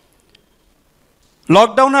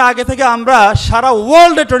 লকডাউনের আগে থেকে আমরা সারা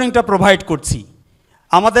ওয়ার্ল্ডে ট্রেনিংটা প্রোভাইড করছি।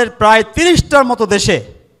 আমাদের প্রায় 30টার মতো দেশে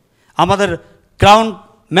আমাদের ক্রাউন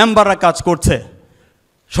মেম্বাররা কাজ করছে।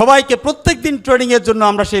 সবাইকে প্রত্যেক দিন ট্রেনিংয়ের জন্য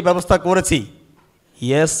আমরা সেই ব্যবস্থা করেছি।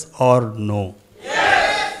 Yes or no?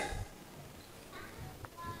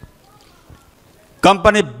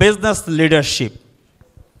 Company business leadership,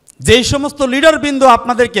 যেই সমস্ত লিডারবৃন্দ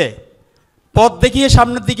আপনাদেরকে পথ দেখিয়ে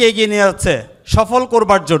সামনের দিকে এগিয়ে নিয়ে যাচ্ছে সফল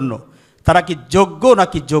করবার জন্য, তারা কি যোগ্য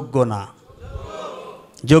নাকি যোগ্য না?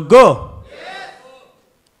 যোগ্য?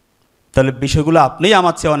 তাহলে বিষয়গুলো আপনিই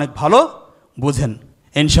আমার চেয়ে অনেক ভালো বুঝেন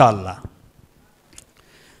ইনশাআল্লাহ।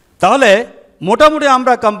 তাহলে মোটামুটি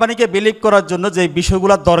আমরা কোম্পানিকে বিলিভ করার জন্য যে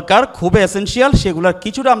বিষয়গুলো দরকার, খুব এসেনশিয়াল, সেগুলোর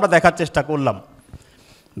কিছুটা আমরা দেখার চেষ্টা করলাম।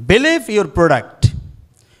 Believe your product.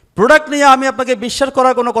 প্রোডাক্ট নিয়ে আমি আপনাকে বিশ্বাস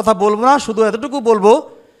করার কোনো কথা বলবো না, শুধু এতটুকু বলবো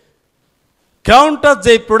ক্রাউনটাচ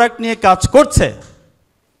যে প্রোডাক্ট নিয়ে কাজ করছে,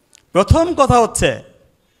 প্রথম কথা হচ্ছে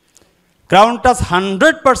ক্রাউনটাচ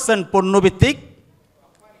 100% পণ্যভিত্তিক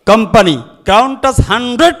কোম্পানি। ক্রাউনটাচ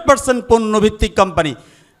 100% পণ্যভিত্তিক কোম্পানি।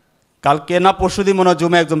 কালকে না পরশুদিন মনে হয়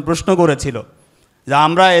জুমে একজন প্রশ্ন করেছিল যে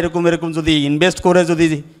আমরা এরকম যদি ইনভেস্ট করে যদি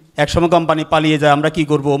একসময় কোম্পানি পালিয়ে যায় আমরা কি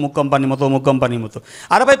করবো, অমুক কোম্পানির মতো অমুক কোম্পানির মতো।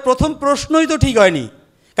 আরে ভাই, প্রথম প্রশ্নই তো ঠিক হয়নি,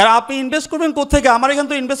 কারণ আপনি ইনভেস্ট করবেন কোত্থেকে? আমার এখানে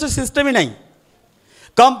তো ইনভেস্টের সিস্টেমই নাই।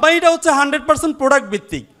 কোম্পানিটা হচ্ছে 100% প্রোডাক্ট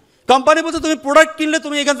ভিত্তিক। কোম্পানি বলছে তুমি প্রোডাক্ট কিনলে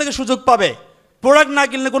তুমি এখান থেকে সুযোগ পাবে, প্রোডাক্ট না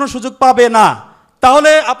কিনলে কোনো সুযোগ পাবে না।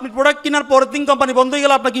 তাহলে আপনি প্রোডাক্ট কেনার পরের দিন কোম্পানি বন্ধ হয়ে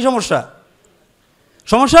গেলে আপনার কী সমস্যা?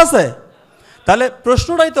 সমস্যা আছে? তাহলে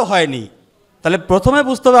প্রশ্নটাই তো হয়নি। তাহলে প্রথমে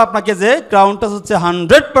বুঝতে হবে আপনাকে যে ক্রাউনটাচ হচ্ছে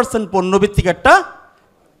 100% পণ্যভিত্তিক একটা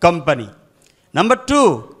কোম্পানি। নাম্বার 2,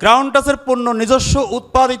 ক্রাউনটাচের পণ্য নিজস্ব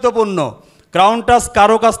উৎপাদিত পণ্য। ক্রাউনটাচ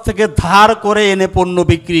কারো কাছ থেকে ধার করে এনে পণ্য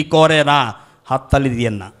বিক্রি করে না। হাততালি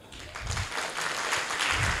দিয়েন না।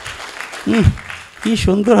 কি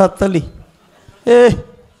সুন্দর হাততালি!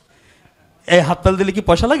 এই হাততালি দিলে কি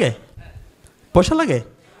পয়সা লাগে? পয়সা লাগে?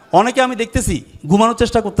 অনেকে আমি দেখতেছি ঘুমানোর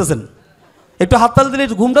চেষ্টা করতেছেন, একটু হাততালি দিলে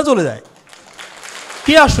ঘুমটা চলে যায়।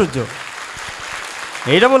 কি আশ্চর্য!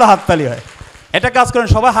 এইটা বলে হাততালি হয়? এটা কাজ করেন,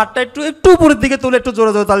 সবাই হাতটা একটু উপরের দিকে তুলে একটু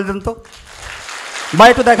জোরে জোরে তালি দেন তো, বা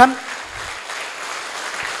একটু দেখান।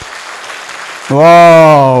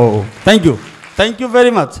 Wow, thank you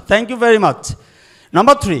very much.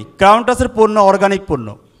 Number 3, ক্রাউনটাচের পণ্য অর্গানিক পণ্য।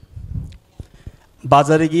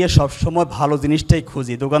 বাজারে গিয়ে সবসময় ভালো জিনিসটাই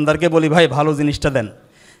খুঁজি, দোকানদারকে বলি ভাই ভালো জিনিসটা দেন।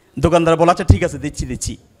 দোকানদার বলে আচ্ছা ঠিক আছে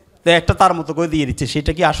দিচ্ছি, তো একটা তার মতো করে দিয়ে দিচ্ছে।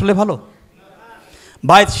 সেটা কি আসলে ভালো?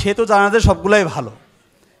 ভাই সে তো জানা যায় সবগুলাই ভালো,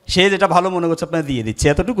 সে যেটা ভালো মনে করছে আপনার দিয়ে দিচ্ছে,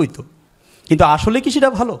 এতটুকুই তো। কিন্তু আসলে কি সেটা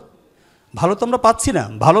ভালো? ভালো তো আমরা পাচ্ছি না।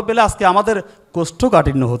 ভালো পেলে আজকে আমাদের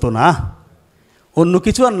কোষ্ঠকাঠিন্য হতো না, অন্য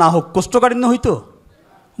কিছু আর না হোক, কোষ্ঠকাঠিন্য হইতো?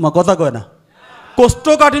 মা কথা কয় না,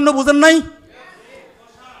 কোষ্ঠকাঠিন্য বুঝেন নাই?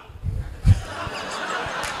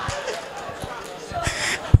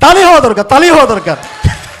 তালি হওয়া দরকার।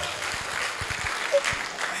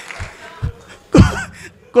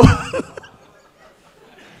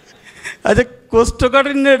 আচ্ছা,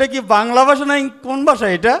 কোষ্ঠকাঠিন্য এটা কি বাংলা ভাষা নাই কোন ভাষা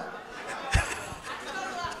এটা?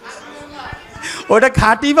 ওটা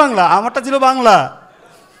খাঁটি বাংলা, আমারটা ছিল বাংলা।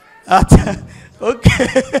 আচ্ছা ওকে,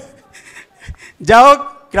 যা হোক,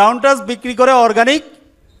 ক্রাউনটাচ বিক্রি করে অর্গানিক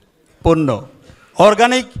পণ্য,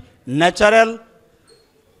 organic, natural,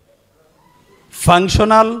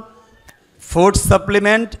 functional food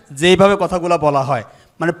supplement, যেইভাবে কথাগুলো বলা হয়,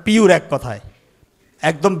 মানে পিওর, এক কথায়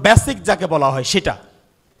একদম বেসিক যাকে বলা হয় সেটা।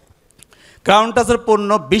 ক্রাউনটাচের পণ্য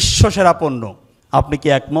বিশ্বসেরা পণ্য। আপনি কি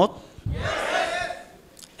একমত?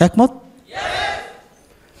 একমত?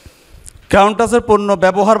 ক্রাউনটাচের পণ্য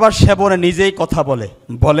ব্যবহার বা সেবনে নিজেই কথা বলে।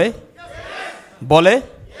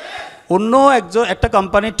 অন্য একটা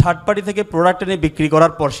কোম্পানি থার্ড পার্টি থেকে প্রোডাক্ট এনে বিক্রি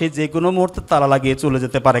করার পর সে যে কোনো মুহূর্তে তালা লাগিয়ে চলে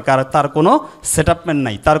যেতে পারে, কারণ তার কোনো সেটআপমেন্ট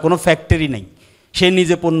নাই, তার কোনো ফ্যাক্টরি নেই, সে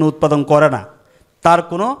নিজে পণ্য উৎপাদন করে না, তার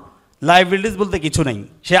কোনো লাইবিলিটিস বলতে কিছু নেই।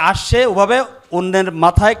 সে আসছে ওভাবে অন্যের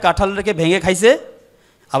মাথায় কাঁঠাল রেখে ভেঙে খাইছে,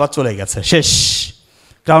 আবার চলে গেছে, শেষ।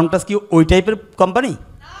 ক্রাউনটাচ কি ওই টাইপের কোম্পানি?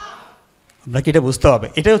 আপনাকে এটা বুঝতে হবে,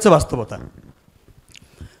 এটাই হচ্ছে বাস্তবতা।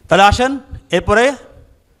 তাহলে আসেন এরপরে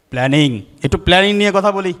প্ল্যানিং, একটু প্ল্যানিং নিয়ে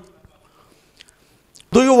কথা বলি।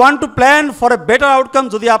 Do you want to plan for a better outcome?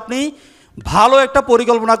 যদি আপনি ভালো একটা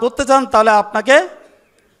পরিকল্পনা করতে চান তাহলে আপনাকে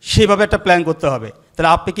সেইভাবে একটা প্ল্যান করতে হবে। তাহলে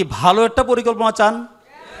আপনি কি ভালো একটা পরিকল্পনা চান?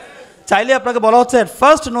 চাইলে আপনাকে বলা হচ্ছে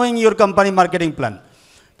first knowing your company marketing plan.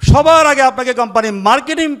 সবার আগে আপনাকে কোম্পানির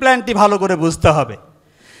মার্কেটিং প্ল্যানটি ভালো করে বুঝতে হবে।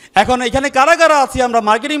 এখন এখানে কারা কারা আছি আমরা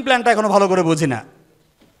মার্কেটিং প্ল্যানটা এখনো ভালো করে বুঝি না,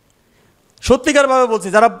 সত্যিকারভাবে বলছি,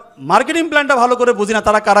 যারা মার্কেটিং প্ল্যানটা ভালো করে বুঝি না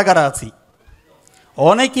তারা কারা কারা আছি?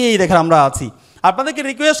 অনেকেই দেখেন আমরা আছি। আপনাদেরকে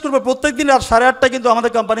রিকোয়েস্ট করবো, প্রত্যেক দিন রাত 8:30টায় কিন্তু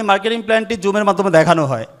আমাদের কোম্পানি মার্কেটিং প্ল্যানটি জুমের মাধ্যমে দেখানো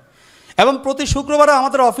হয় এবং প্রতি শুক্রবারে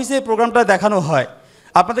আমাদের অফিসে এই প্রোগ্রামটা দেখানো হয়।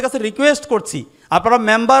 আপনাদের কাছে রিকোয়েস্ট করছি, আপনারা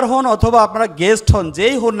মেম্বার হন অথবা আপনারা গেস্ট হন,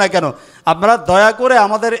 যেই হন না কেন, আপনারা দয়া করে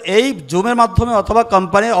আমাদের এই জুমের মাধ্যমে অথবা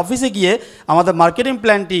কোম্পানির অফিসে গিয়ে আমাদের মার্কেটিং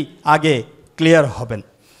প্ল্যানটি আগে ক্লিয়ার হবেন।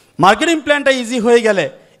 মার্কেটিং প্ল্যানটা ইজি হয়ে গেলে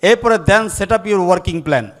এরপরে দেন set up your working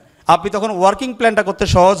plan. আপনি তখন ওয়ার্কিং প্ল্যানটা করতে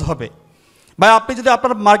সহজ হবে। ভাই আপনি যদি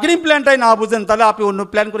আপনার মার্কেটিং প্ল্যানটাই না বুঝেন তাহলে আপনি অন্য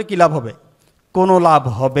প্ল্যান করে কী লাভ হবে? কোনো লাভ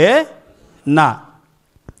হবে না।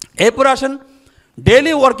 এরপরে আসেন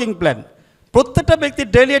ডেইলি ওয়ার্কিং প্ল্যান। প্রত্যেকটা ব্যক্তির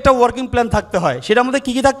ডেইলি একটা ওয়ার্কিং প্ল্যান থাকতে হয়। সেটার মধ্যে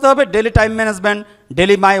কী কী থাকতে হবে? Daily time management,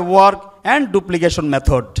 daily my work and duplication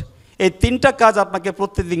method. এই 3টা কাজ আপনাকে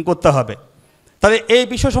প্রত্যেকদিন করতে হবে। তাহলে এই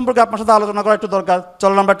বিষয় সম্পর্কে আপনার সাথে আলোচনা করা একটু দরকার।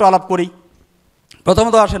 চলুন আমরা একটু আলাপ করি।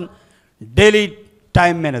 প্রথমত আসেন ডেইলি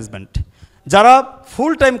টাইম ম্যানেজমেন্ট। যারা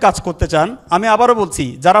ফুল টাইম কাজ করতে চান, আমি আবারও বলছি,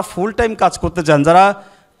 যারা ফুল টাইম কাজ করতে চান, যারা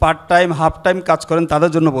পার্ট টাইম হাফ টাইম কাজ করেন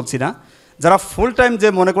তাদের জন্য বলছি না, যারা ফুল টাইম যে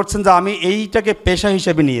মনে করছেন যে আমি এইটাকে পেশা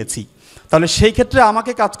হিসেবে নিয়েছি, তাহলে সেই ক্ষেত্রে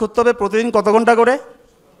আমাকে কাজ করতে হবে প্রতিদিন কত ঘন্টা করে?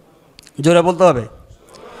 জোরে বলতে হবে,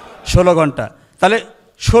 16 ঘন্টা। তাহলে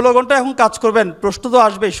 16 ঘন্টা এখন কাজ করবেন। প্রশ্ন তো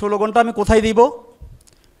আসবে, 16 ঘন্টা আমি কোথায় দিব?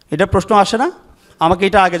 এটা প্রশ্ন আসে না? আমাকে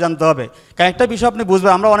এটা আগে জানতে হবে। কারণ একটা বিষয় আপনি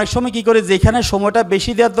বুঝবেন, আমরা অনেক সময় কী করি, যেখানে সময়টা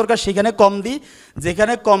বেশি দেওয়ার দরকার সেখানে কম দিই,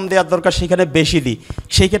 যেখানে কম দেওয়ার দরকার সেখানে বেশি দিই।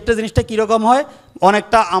 সেই ক্ষেত্রে জিনিসটা কীরকম হয়?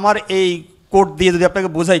 অনেকটা আমার এই কোড দিয়ে যদি আপনাকে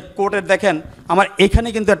বোঝাই, কোডের দেখেন আমার এখানে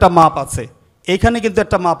কিন্তু একটা মাপ আছে, এইখানে কিন্তু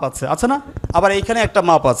একটা মাপ আছে না? আবার এইখানে একটা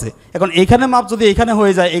মাপ আছে। এখন এইখানে মাপ যদি এখানে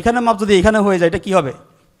হয়ে যায়, এখানে মাপ যদি এখানে হয়ে যায়, এটা কী হবে?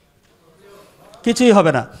 কিছুই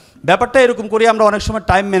হবে না। ব্যাপারটা এরকম করি আমরা অনেক সময়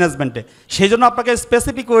টাইম ম্যানেজমেন্টে। সেই জন্য আপনাকে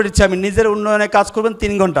স্পেসিফিক করে দিচ্ছি, আমি নিজের উন্নয়নে কাজ করবেন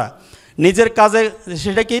 3 ঘন্টা। নিজের কাজে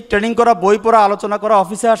সেটা কি ট্রেনিং করা, বই পড়া, আলোচনা করা,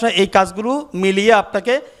 অফিসে আসা, এই কাজগুলো মিলিয়ে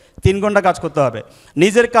আপনাকে 3 ঘন্টা কাজ করতে হবে।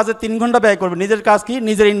 নিজের কাজে 3 ঘন্টা ব্যয় করবেন। নিজের কাজ কি?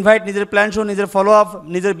 নিজের ইনভাইট, নিজের প্ল্যান শো, নিজের ফলো আপ,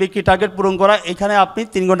 নিজের বিক্রি টার্গেট পূরণ করা, এখানে আপনি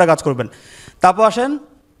 3 ঘন্টা কাজ করবেন। তারপর আসেন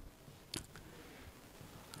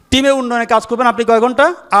টিমে উন্নয়নে কাজ করবেন আপনি কয় ঘন্টা?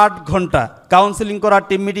 8 ঘন্টা। কাউন্সিলিং করা,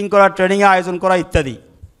 টিম মিটিং করা, ট্রেনিংয়ে আয়োজন করা ইত্যাদি,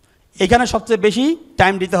 এখানে সবচেয়ে বেশি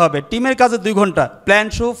টাইম দিতে হবে। টিমের কাজে 2 ঘন্টা। প্ল্যান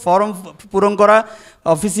শো, ফর্ম পূরণ করা,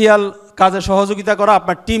 অফিসিয়াল কাজে সহযোগিতা করা,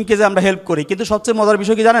 আপনার টিমকে যে আমরা হেল্প করি। কিন্তু সবচেয়ে মজার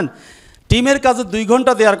বিষয় কি জানেন? টিমের কাজে 2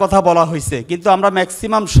 ঘন্টা দেওয়ার কথা বলা হয়েছে, কিন্তু আমরা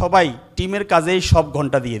ম্যাক্সিমাম সবাই টিমের কাজেই সব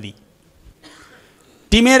ঘন্টা দিয়ে দিই।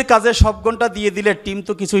 টিমের কাজে সব ঘন্টা দিয়ে দিলে টিম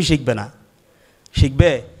তো কিছুই শিখবে না।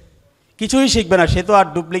 শিখবে? কিছুই শিখবে না, সে তো আর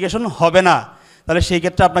ডুপ্লিকেশন হবে না। তাহলে সেই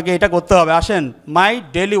ক্ষেত্রে আপনাকে এটা করতে হবে। আসেন মাই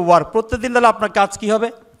ডেইলি ওয়ার্ক। প্রত্যেকদিন তাহলে আপনার কাজ কি হবে?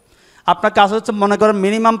 আপনার কাজ হচ্ছে, মনে করেন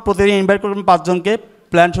মিনিমাম প্রতিদিন ইনভাইট করবেন 5 জনকে,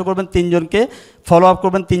 প্ল্যান শো করবেন 3 জনকে, ফলো আপ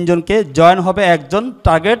করবেন 3 জনকে, জয়েন হবে 1 জন,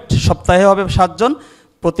 টার্গেট সপ্তাহে হবে 7 জন,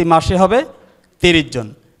 প্রতি মাসে হবে 30 জন।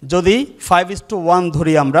 যদি 5:1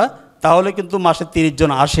 ধরি আমরা, তাহলে কিন্তু মাসে 30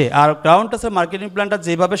 জন আসে। আর ক্রাউনটাচের মার্কেটিং প্ল্যানটা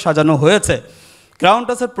যেভাবে সাজানো হয়েছে,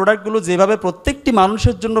 ক্রাউনটাচের প্রোডাক্টগুলো যেভাবে প্রত্যেকটি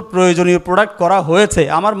মানুষের জন্য প্রয়োজনীয় প্রোডাক্ট করা হয়েছে,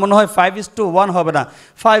 আমার মনে হয় 5:1 হবে না,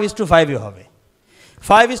 5:5ই হবে,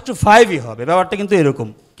 5:5ই হবে। ব্যাপারটা কিন্তু এরকম।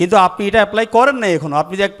 কিন্তু আপনি এটা অ্যাপ্লাই করেন না এখনও।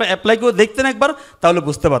 আপনি যে একটা অ্যাপ্লাই করে দেখতেন একবার, তাহলে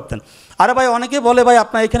বুঝতে পারতেন। আরে ভাই, অনেকে বলে ভাই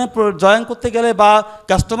আপনার এখানে জয়েন করতে গেলে বা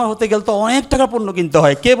কাস্টমার হতে গেলে তো অনেক টাকা পণ্য কিনতে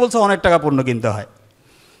হয়। কে বলছে অনেক টাকা পণ্য কিনতে হয়?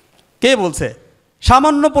 কে বলছে?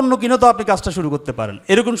 সামান্য পণ্য কিনে তো আপনি কাজটা শুরু করতে পারেন।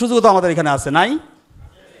 এরকম সুযোগ তো আমাদের এখানে আছে, নাই?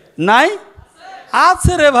 নাই?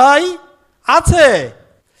 আছে রে ভাই, আছে।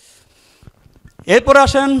 এরপরে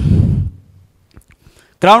আসেন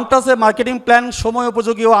ক্রাউনটাচে মার্কেটিং প্ল্যান সময়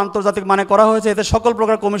উপযোগী ও আন্তর্জাতিক মানে করা হয়েছে। এতে সকল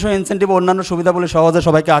প্রকার কমিশন, ইনসেন্টিভ ও অন্যান্য সুবিধা বলে সহজে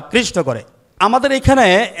সবাইকে আকৃষ্ট করে। আমাদের এখানে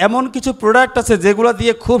এমন কিছু প্রোডাক্ট আছে যেগুলো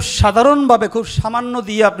দিয়ে খুব সাধারণভাবে, খুব সামান্য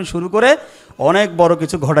দিয়ে আপনি শুরু করে অনেক বড়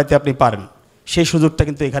কিছু ঘটাতে আপনি পারেন। সেই সুযোগটা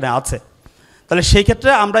কিন্তু এখানে আছে। তাহলে সেই ক্ষেত্রে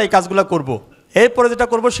আমরা এই কাজগুলো করব। এরপরে যেটা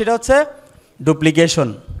করব সেটা হচ্ছে ডুপ্লিকেশন।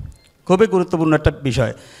 খুবই গুরুত্বপূর্ণ একটা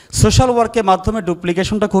বিষয়। সোশ্যাল ওয়ার্কের মাধ্যমে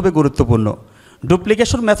ডুপ্লিকেশনটা খুবই গুরুত্বপূর্ণ।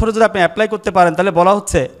 ডুপ্লিকেশন মেথডে যদি আপনি অ্যাপ্লাই করতে পারেন, তাহলে বলা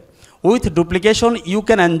হচ্ছে with duplication you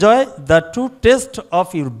can enjoy the true test of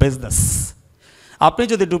your business. আপনি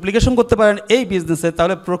যদি ডুপ্লিকেশন করতে পারেন এই বিজনেসে,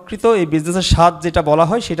 তাহলে প্রকৃত এই বিজনেসের স্বাদ যেটা বলা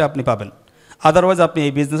হয় সেটা আপনি পাবেন। আদারওয়াইজ আপনি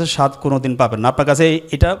এই বিজনেসের স্বাদ কোনো দিন পাবেন না। আপনার কাছে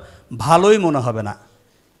এটা ভালোই মনে হবে না,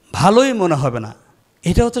 ভালোই মনে হবে না।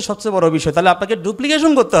 এটা হচ্ছে সবচেয়ে বড় বিষয়। তাহলে আপনাকে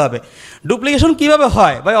ডুপ্লিকেশন করতে হবে। ডুপ্লিকেশন কীভাবে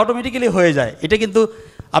হয় ভাই? অটোমেটিক্যালি হয়ে যায়। এটা কিন্তু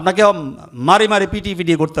আপনাকে মারি মারি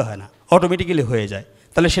পিটিয়ে করতে হয় না, অটোমেটিক্যালি হয়ে যায়।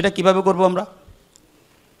 তাহলে সেটা কিভাবে করব আমরা?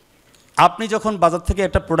 আপনি যখন বাজার থেকে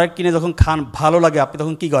একটা প্রোডাক্ট কিনে যখন খান, ভালো লাগে, আপনি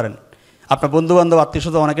তখন কি করেন? আপনার বন্ধুবান্ধব,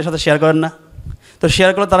 আত্মীয়স্বজন অনেকের সাথে শেয়ার করেন না? তো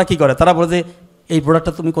শেয়ার করলে তারা কী করে, তারা বলে যে এই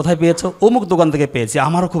প্রোডাক্টটা তুমি কোথায় পেয়েছো, অমুক দোকান থেকে পেয়েছি,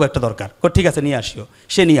 আমারও খুব একটা দরকার, ঠিক আছে নিয়ে আসিও।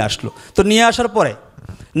 সে নিয়ে আসলো, তো নিয়ে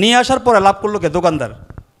আসার পরে লাভ করলো কে, দোকানদার,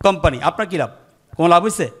 কোম্পানি। আপনার কী লাভ, কোনো লাভ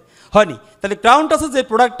হয়েছে? হয়নি। তাহলে ক্রাউনটাচে যে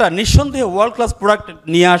প্রোডাক্টটা নিঃসন্দেহে ওয়ার্ল্ড ক্লাস প্রোডাক্ট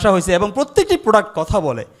নিয়ে আসা হয়েছে, এবং প্রত্যেকটি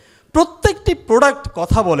প্রোডাক্ট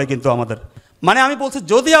কথা বলে কিন্তু আমাদের, মানে আমি বলছি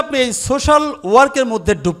যদি আপনি এই সোশ্যাল ওয়ার্কের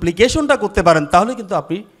মধ্যে ডুপ্লিকেশনটা করতে পারেন, তাহলে কিন্তু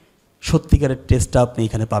আপনি সত্যিকারের টেস্টটা আপনি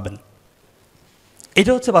এখানে পাবেন।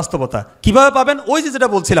 এটা হচ্ছে বাস্তবতা। কিভাবে পাবেন, ওই যেটা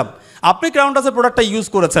বলছিলাম, আপনি ক্রাউনটাচের প্রোডাক্টটা ইউজ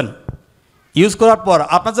করেছেন, ইউজ করার পর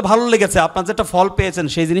আপনার যে ভালো লেগেছে, আপনার যেটা ফল পেয়েছেন,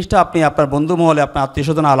 সেই জিনিসটা আপনি আপনার বন্ধু মহলে, আপনার আত্মীয়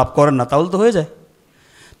স্বজন আলাপ করেন না, তাহলে তো হয়ে যায়।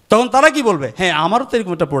 তখন তারা কি বলবে, হ্যাঁ আমারও তো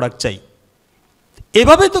এরকম একটা প্রোডাক্ট চাই।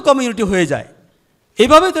 এভাবেই তো কমিউনিটি হয়ে যায়,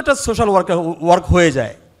 এভাবেই তো একটা সোশ্যাল ওয়ার্ক হয়ে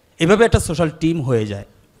যায়, এভাবে একটা সোশ্যাল টিম হয়ে যায়,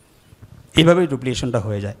 এভাবেই ডুপ্লিকেশনটা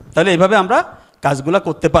হয়ে যায়। তাহলে এভাবে আমরা কাজগুলো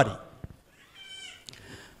করতে পারি।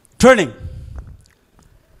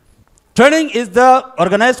 Training is the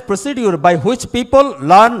organized procedure by which people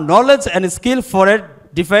learn knowledge and skill for a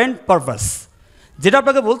defined purpose. যেটা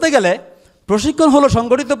আপনাকে বলতে গেলে, প্রশিক্ষণ হলো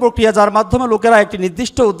সংগঠিত প্রক্রিয়া যার মাধ্যমে লোকেরা একটি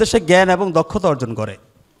নির্দিষ্ট উদ্দেশ্যে জ্ঞান এবং দক্ষতা অর্জন করে।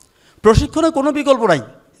 প্রশিক্ষণের কোনো বিকল্প নাই,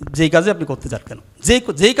 যেই কাজে আপনি করতে চান কেন,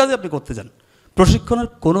 যেই কাজে আপনি করতে চান, প্রশিক্ষণের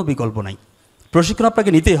কোনো বিকল্প নাই। প্রশিক্ষণ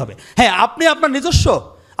আপনাকে নিতেই হবে। হ্যাঁ, আপনি আপনার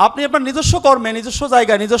নিজস্ব কর্মে, নিজস্ব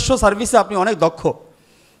জায়গায়, নিজস্ব সার্ভিসে আপনি অনেক দক্ষ,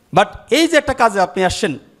 বাট এই যে একটা কাজে আপনি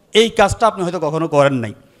আসছেন, এই কাজটা আপনি হয়তো কখনো করেন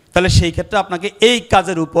নাই, তাহলে সেই ক্ষেত্রে আপনাকে এই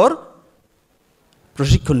কাজের উপর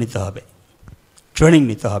প্রশিক্ষণ নিতে হবে, ট্রেনিং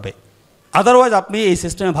নিতে হবে। আদারওয়াইজ আপনি এই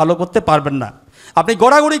সিস্টেমে ভালো করতে পারবেন না। আপনি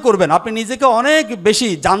গড়াগড়ি করবেন, আপনি নিজেকে অনেক বেশি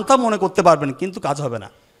জানতাম মনে করতে পারবেন, কিন্তু কাজ হবে না,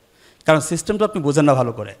 কারণ সিস্টেমটা আপনি বোঝেন না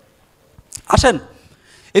ভালো করে। আসেন,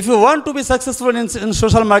 if you want to be successful in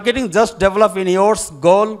social marketing, just develop in yours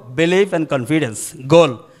goal, belief and confidence.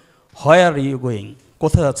 Goal, where are you going?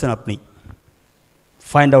 কোথায় যাচ্ছেন আপনি?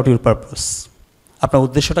 Find out your purpose. আপনার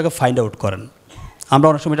উদ্দেশ্যটাকে ফাইন্ড আউট করেন। আমরা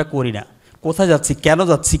অনেক সময় এটা করি না। কোথায় যাচ্ছি, কেন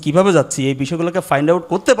যাচ্ছি, কীভাবে যাচ্ছি, এই বিষয়গুলোকে ফাইন্ড আউট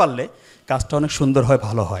করতে পারলে কাজটা অনেক সুন্দর হয়,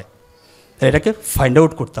 ভালো হয়। এটাকে ফাইন্ড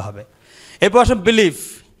আউট করতে হবে। এরপর আসেন believe.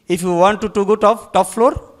 If you want to go top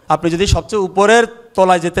floor, আপনি যদি সবচেয়ে উপরের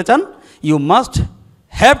তলায় যেতে চান, you must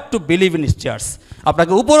have to believe in stairs.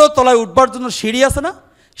 আপনাকে উপরের তলায় উঠবার জন্য সিঁড়ি আছে না,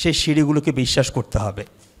 সেই সিঁড়িগুলোকে বিশ্বাস করতে হবে।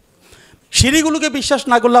 সিঁড়িগুলোকে বিশ্বাস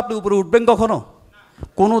না করলে আপনি উপরে উঠবেন কখনো?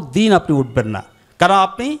 কোনো দিন আপনি উঠবেন না, কারণ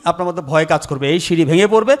আপনার মধ্যে ভয় কাজ করবে, এই সিঁড়ি ভেঙে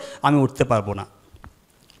পড়বে, আমি উঠতে পারবো না।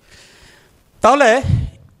 তাহলে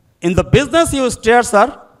in the business you stairs আর,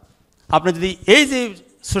 আপনি যদি এই যে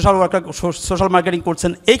সোশ্যাল মার্কেটিং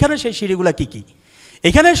করছেন, এইখানে সেই সিঁড়িগুলো কী কী?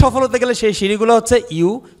 এখানে সফল হতে গেলে সেই সিঁড়িগুলো হচ্ছে you,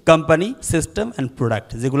 company, system and product,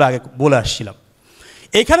 যেগুলো আগে বলে আসছিলাম।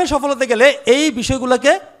 এখানে সফল হতে গেলে এই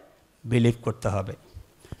বিষয়গুলোকে বিলিভ করতে হবে।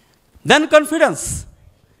 দেন confidence,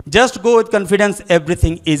 just go with confidence,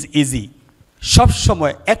 everything is easy.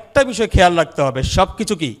 সবসময় একটা বিষয় খেয়াল রাখতে হবে, সব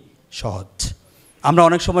কিছু কি সহজ। আমরা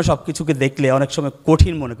অনেক সময় সব কিছুকে দেখলে অনেক সময়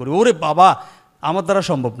কঠিন মনে করি, ওরে বাবা আমার দ্বারা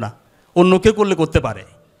সম্ভব না, অন্য কেউ করলে করতে পারে,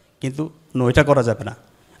 কিন্তু এটা করা যাবে না।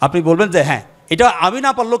 আপনি বলবেন যে হ্যাঁ এটা আমি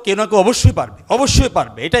না পারলেও কেউ না কেউ অবশ্যই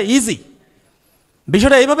পারবে, এটা ইজি।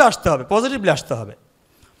 বিষয়টা এইভাবে আসতে হবে, পজিটিভলি আসতে হবে।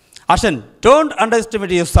 আসেন, don't under estimate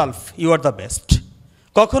your self, you are the best.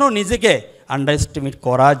 কখনো নিজেকে আন্ডার এস্টিমেট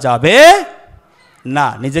করা যাবে না,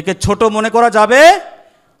 নিজেকে ছোট মনে করা যাবে।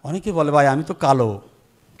 অনেকে বলে ভাই আমি তো কালো,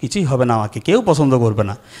 কিছুই হবে না, আমাকে কেউ পছন্দ করবে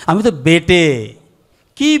না, আমি তো বেটে,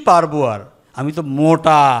 কি পারবো আর, আমি তো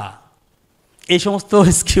মোটা, এই সমস্ত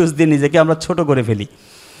এক্সকিউজ দিয়ে নিজেকে আমরা ছোট করে ফেলি।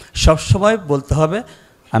 সবসময় বলতে হবে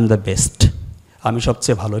আই এম দ্য বেস্ট, আমি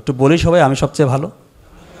সবচেয়ে ভালো। একটু বলি সবাই, আমি সবচেয়ে ভালো।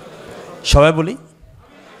 সবাই বলি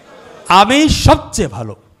আমি সবচেয়ে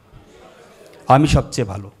ভালো, আমি সবচেয়ে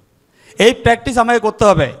ভালো। এই প্র্যাকটিস আমাকে করতে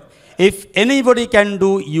হবে। If anybody can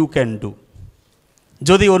do, you can do.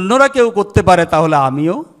 যদি অন্যরা কেউ করতে পারে তাহলে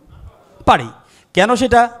আমিও পারি। কেন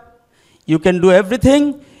সেটা? You can do everything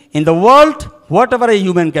in the world what ever a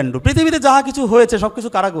human can do. পৃথিবীতে যাহা কিছু হয়েছে সব কিছু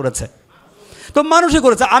কারা করেছে? তো মানুষই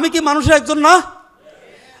করেছে। আমি কি মানুষের একজন না?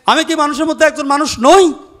 আমি কি মানুষের মধ্যে একজন মানুষ নই?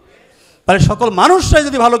 তাহলে সকল মানুষরাই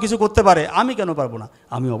যদি ভালো কিছু করতে পারে, আমি কেন পারবো না?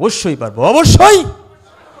 আমি অবশ্যই পারবো, অবশ্যই,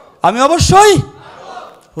 আমি অবশ্যই।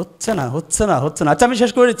 হচ্ছে না। আচ্ছা আমি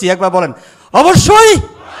শেষ করে দিচ্ছি, একবার বলেন অবশ্যই।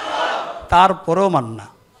 তারপরেও মান না,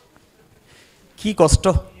 কি কষ্ট।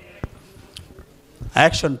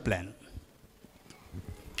 অ্যাকশন প্ল্যান,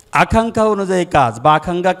 আকাঙ্ক্ষা অনুযায়ী কাজ বা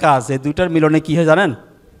আকাঙ্ক্ষা কাজ, এই দুইটার মিলনে কি হয় জানেন?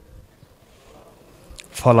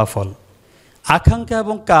 ফলাফল। আকাঙ্ক্ষা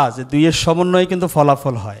এবং কাজ দুইয়ের সমন্বয়ে কিন্তু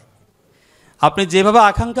ফলাফল হয়। আপনি যেভাবে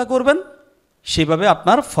আকাঙ্ক্ষা করবেন সেভাবে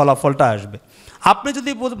আপনার ফলাফলটা আসবে। আপনি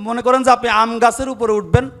যদি মনে করেন যে আপনি আম গাছের উপরে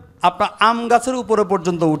উঠবেন, আপনার আম গাছের উপরে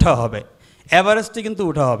পর্যন্ত উঠা হবে, এভারেস্টে কিন্তু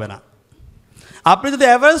উঠা হবে না। আপনি যদি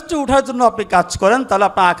এভারেস্টে ওঠার জন্য আপনি কাজ করেন তাহলে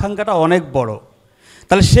আপনার আকাঙ্ক্ষাটা অনেক বড়।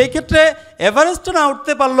 তাহলে সেই ক্ষেত্রে এভারেস্টে না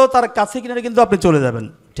উঠতে পারলেও তার কাছে কিনারে কিন্তু আপনি চলে যাবেন,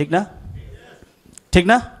 ঠিক না? ঠিক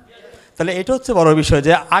না? তাহলে এটা হচ্ছে বড় বিষয়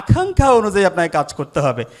যে আকাঙ্ক্ষা অনুযায়ী আপনাকে কাজ করতে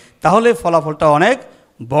হবে, তাহলে ফলাফলটা অনেক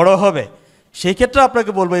বড় হবে। সেই ক্ষেত্রে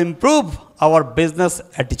আপনাকে বলবো ইমপ্রুভ আওয়ার বিজনেস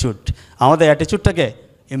অ্যাটিটিউড। আমাদের অ্যাটিটিউডটাকে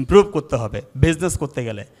ইমপ্রুভ করতে হবে বিজনেস করতে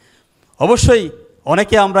গেলে। অবশ্যই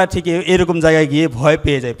অনেকে আমরা ঠিক এরকম জায়গায় গিয়ে ভয়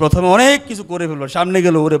পেয়ে যাই, প্রথমে অনেক কিছু করে ফেলবো, সামনে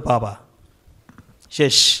গেল ওরে বাবা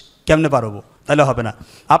শেষ, কেমনে পারবো, তাহলে হবে না।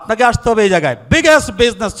 আপনাকে আসতে হবে এই জায়গায় biggest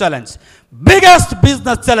business challenge, biggest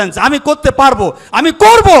business challenge আমি করতে পারবো, আমি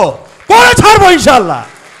করব, করে ছাড়বো ইনশাল্লাহ।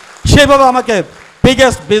 সেভাবে আমাকে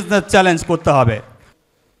বিগেস্ট বিজনেস চ্যালেঞ্জ করতে হবে।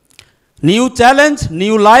 New challenge,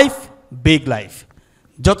 new life, big life.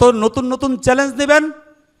 যত নতুন নতুন চ্যালেঞ্জ নেবেন,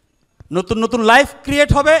 নতুন নতুন লাইফ ক্রিয়েট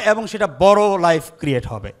হবে এবং সেটা বড় লাইফ ক্রিয়েট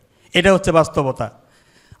হবে। এটা হচ্ছে বাস্তবতা।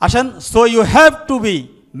 আসেন, so you have to B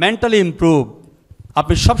mentally improve.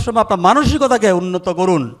 আপনি সবসময় আপনার মানসিকতাকে উন্নত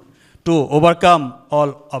করুন টু ওভারকাম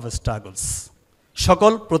অল অবস্ট্রাগলস।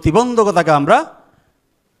 সকল প্রতিবন্ধকতাকে আমরা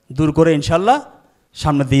দূর করে ইনশাল্লাহ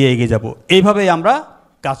সামনে দিয়ে এগিয়ে যাব। এইভাবেই আমরা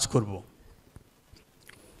কাজ করব।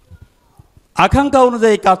 আকাঙ্ক্ষা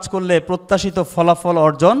অনুযায়ী কাজ করলে প্রত্যাশিত ফলাফল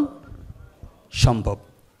অর্জন সম্ভব।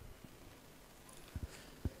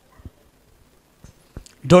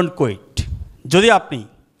 Don't quit. যদি আপনি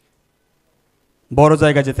বড়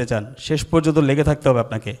জায়গায় যেতে চান, শেষ পর্যন্ত লেগে থাকতে হবে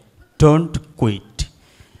আপনাকে। Don't quit.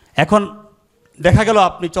 এখন দেখা গেল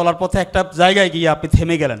আপনি চলার পথে একটা জায়গায় গিয়ে আপনি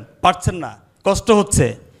থেমে গেলেন, পারছেন না, কষ্ট হচ্ছে,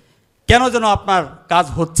 কেন যেন আপনার কাজ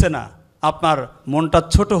হচ্ছে না, আপনার মনটা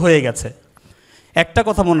ছোট হয়ে গেছে। একটা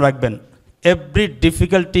কথা মনে রাখবেন, every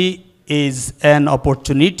difficulty is an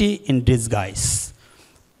opportunity in disguise.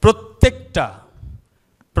 প্রত্যেকটা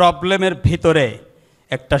প্রবলেমের ভিতরে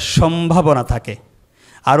একটা সম্ভাবনা থাকে,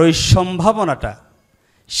 আর ওই সম্ভাবনাটা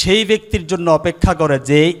সেই ব্যক্তির জন্য অপেক্ষা করে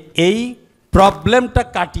যে এই প্রবলেমটা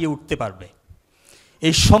কাটিয়ে উঠতে পারবে,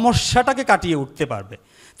 এই সমস্যাটাকে কাটিয়ে উঠতে পারবে।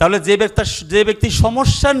 তাহলে যে ব্যক্তি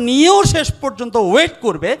সমস্যা নিয়েও শেষ পর্যন্ত ওয়েট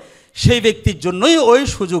করবে, সেই ব্যক্তির জন্যই ওই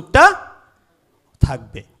সুযোগটা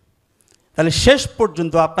থাকবে। তাহলে শেষ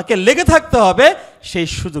পর্যন্ত আপনাকে লেগে থাকতে হবে সেই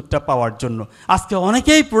সুযোগটা পাওয়ার জন্য। আজকে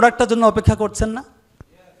অনেকেই প্রোডাক্টটার জন্য অপেক্ষা করছেন না?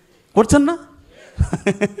 করছেন না?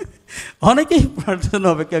 অনেকেই প্রোডাক্টের জন্য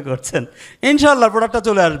অপেক্ষা করছেন। ইনশাআল্লাহ প্রোডাক্টটা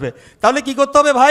চলে আসবে। তাহলে কি করতে হবে ভাই?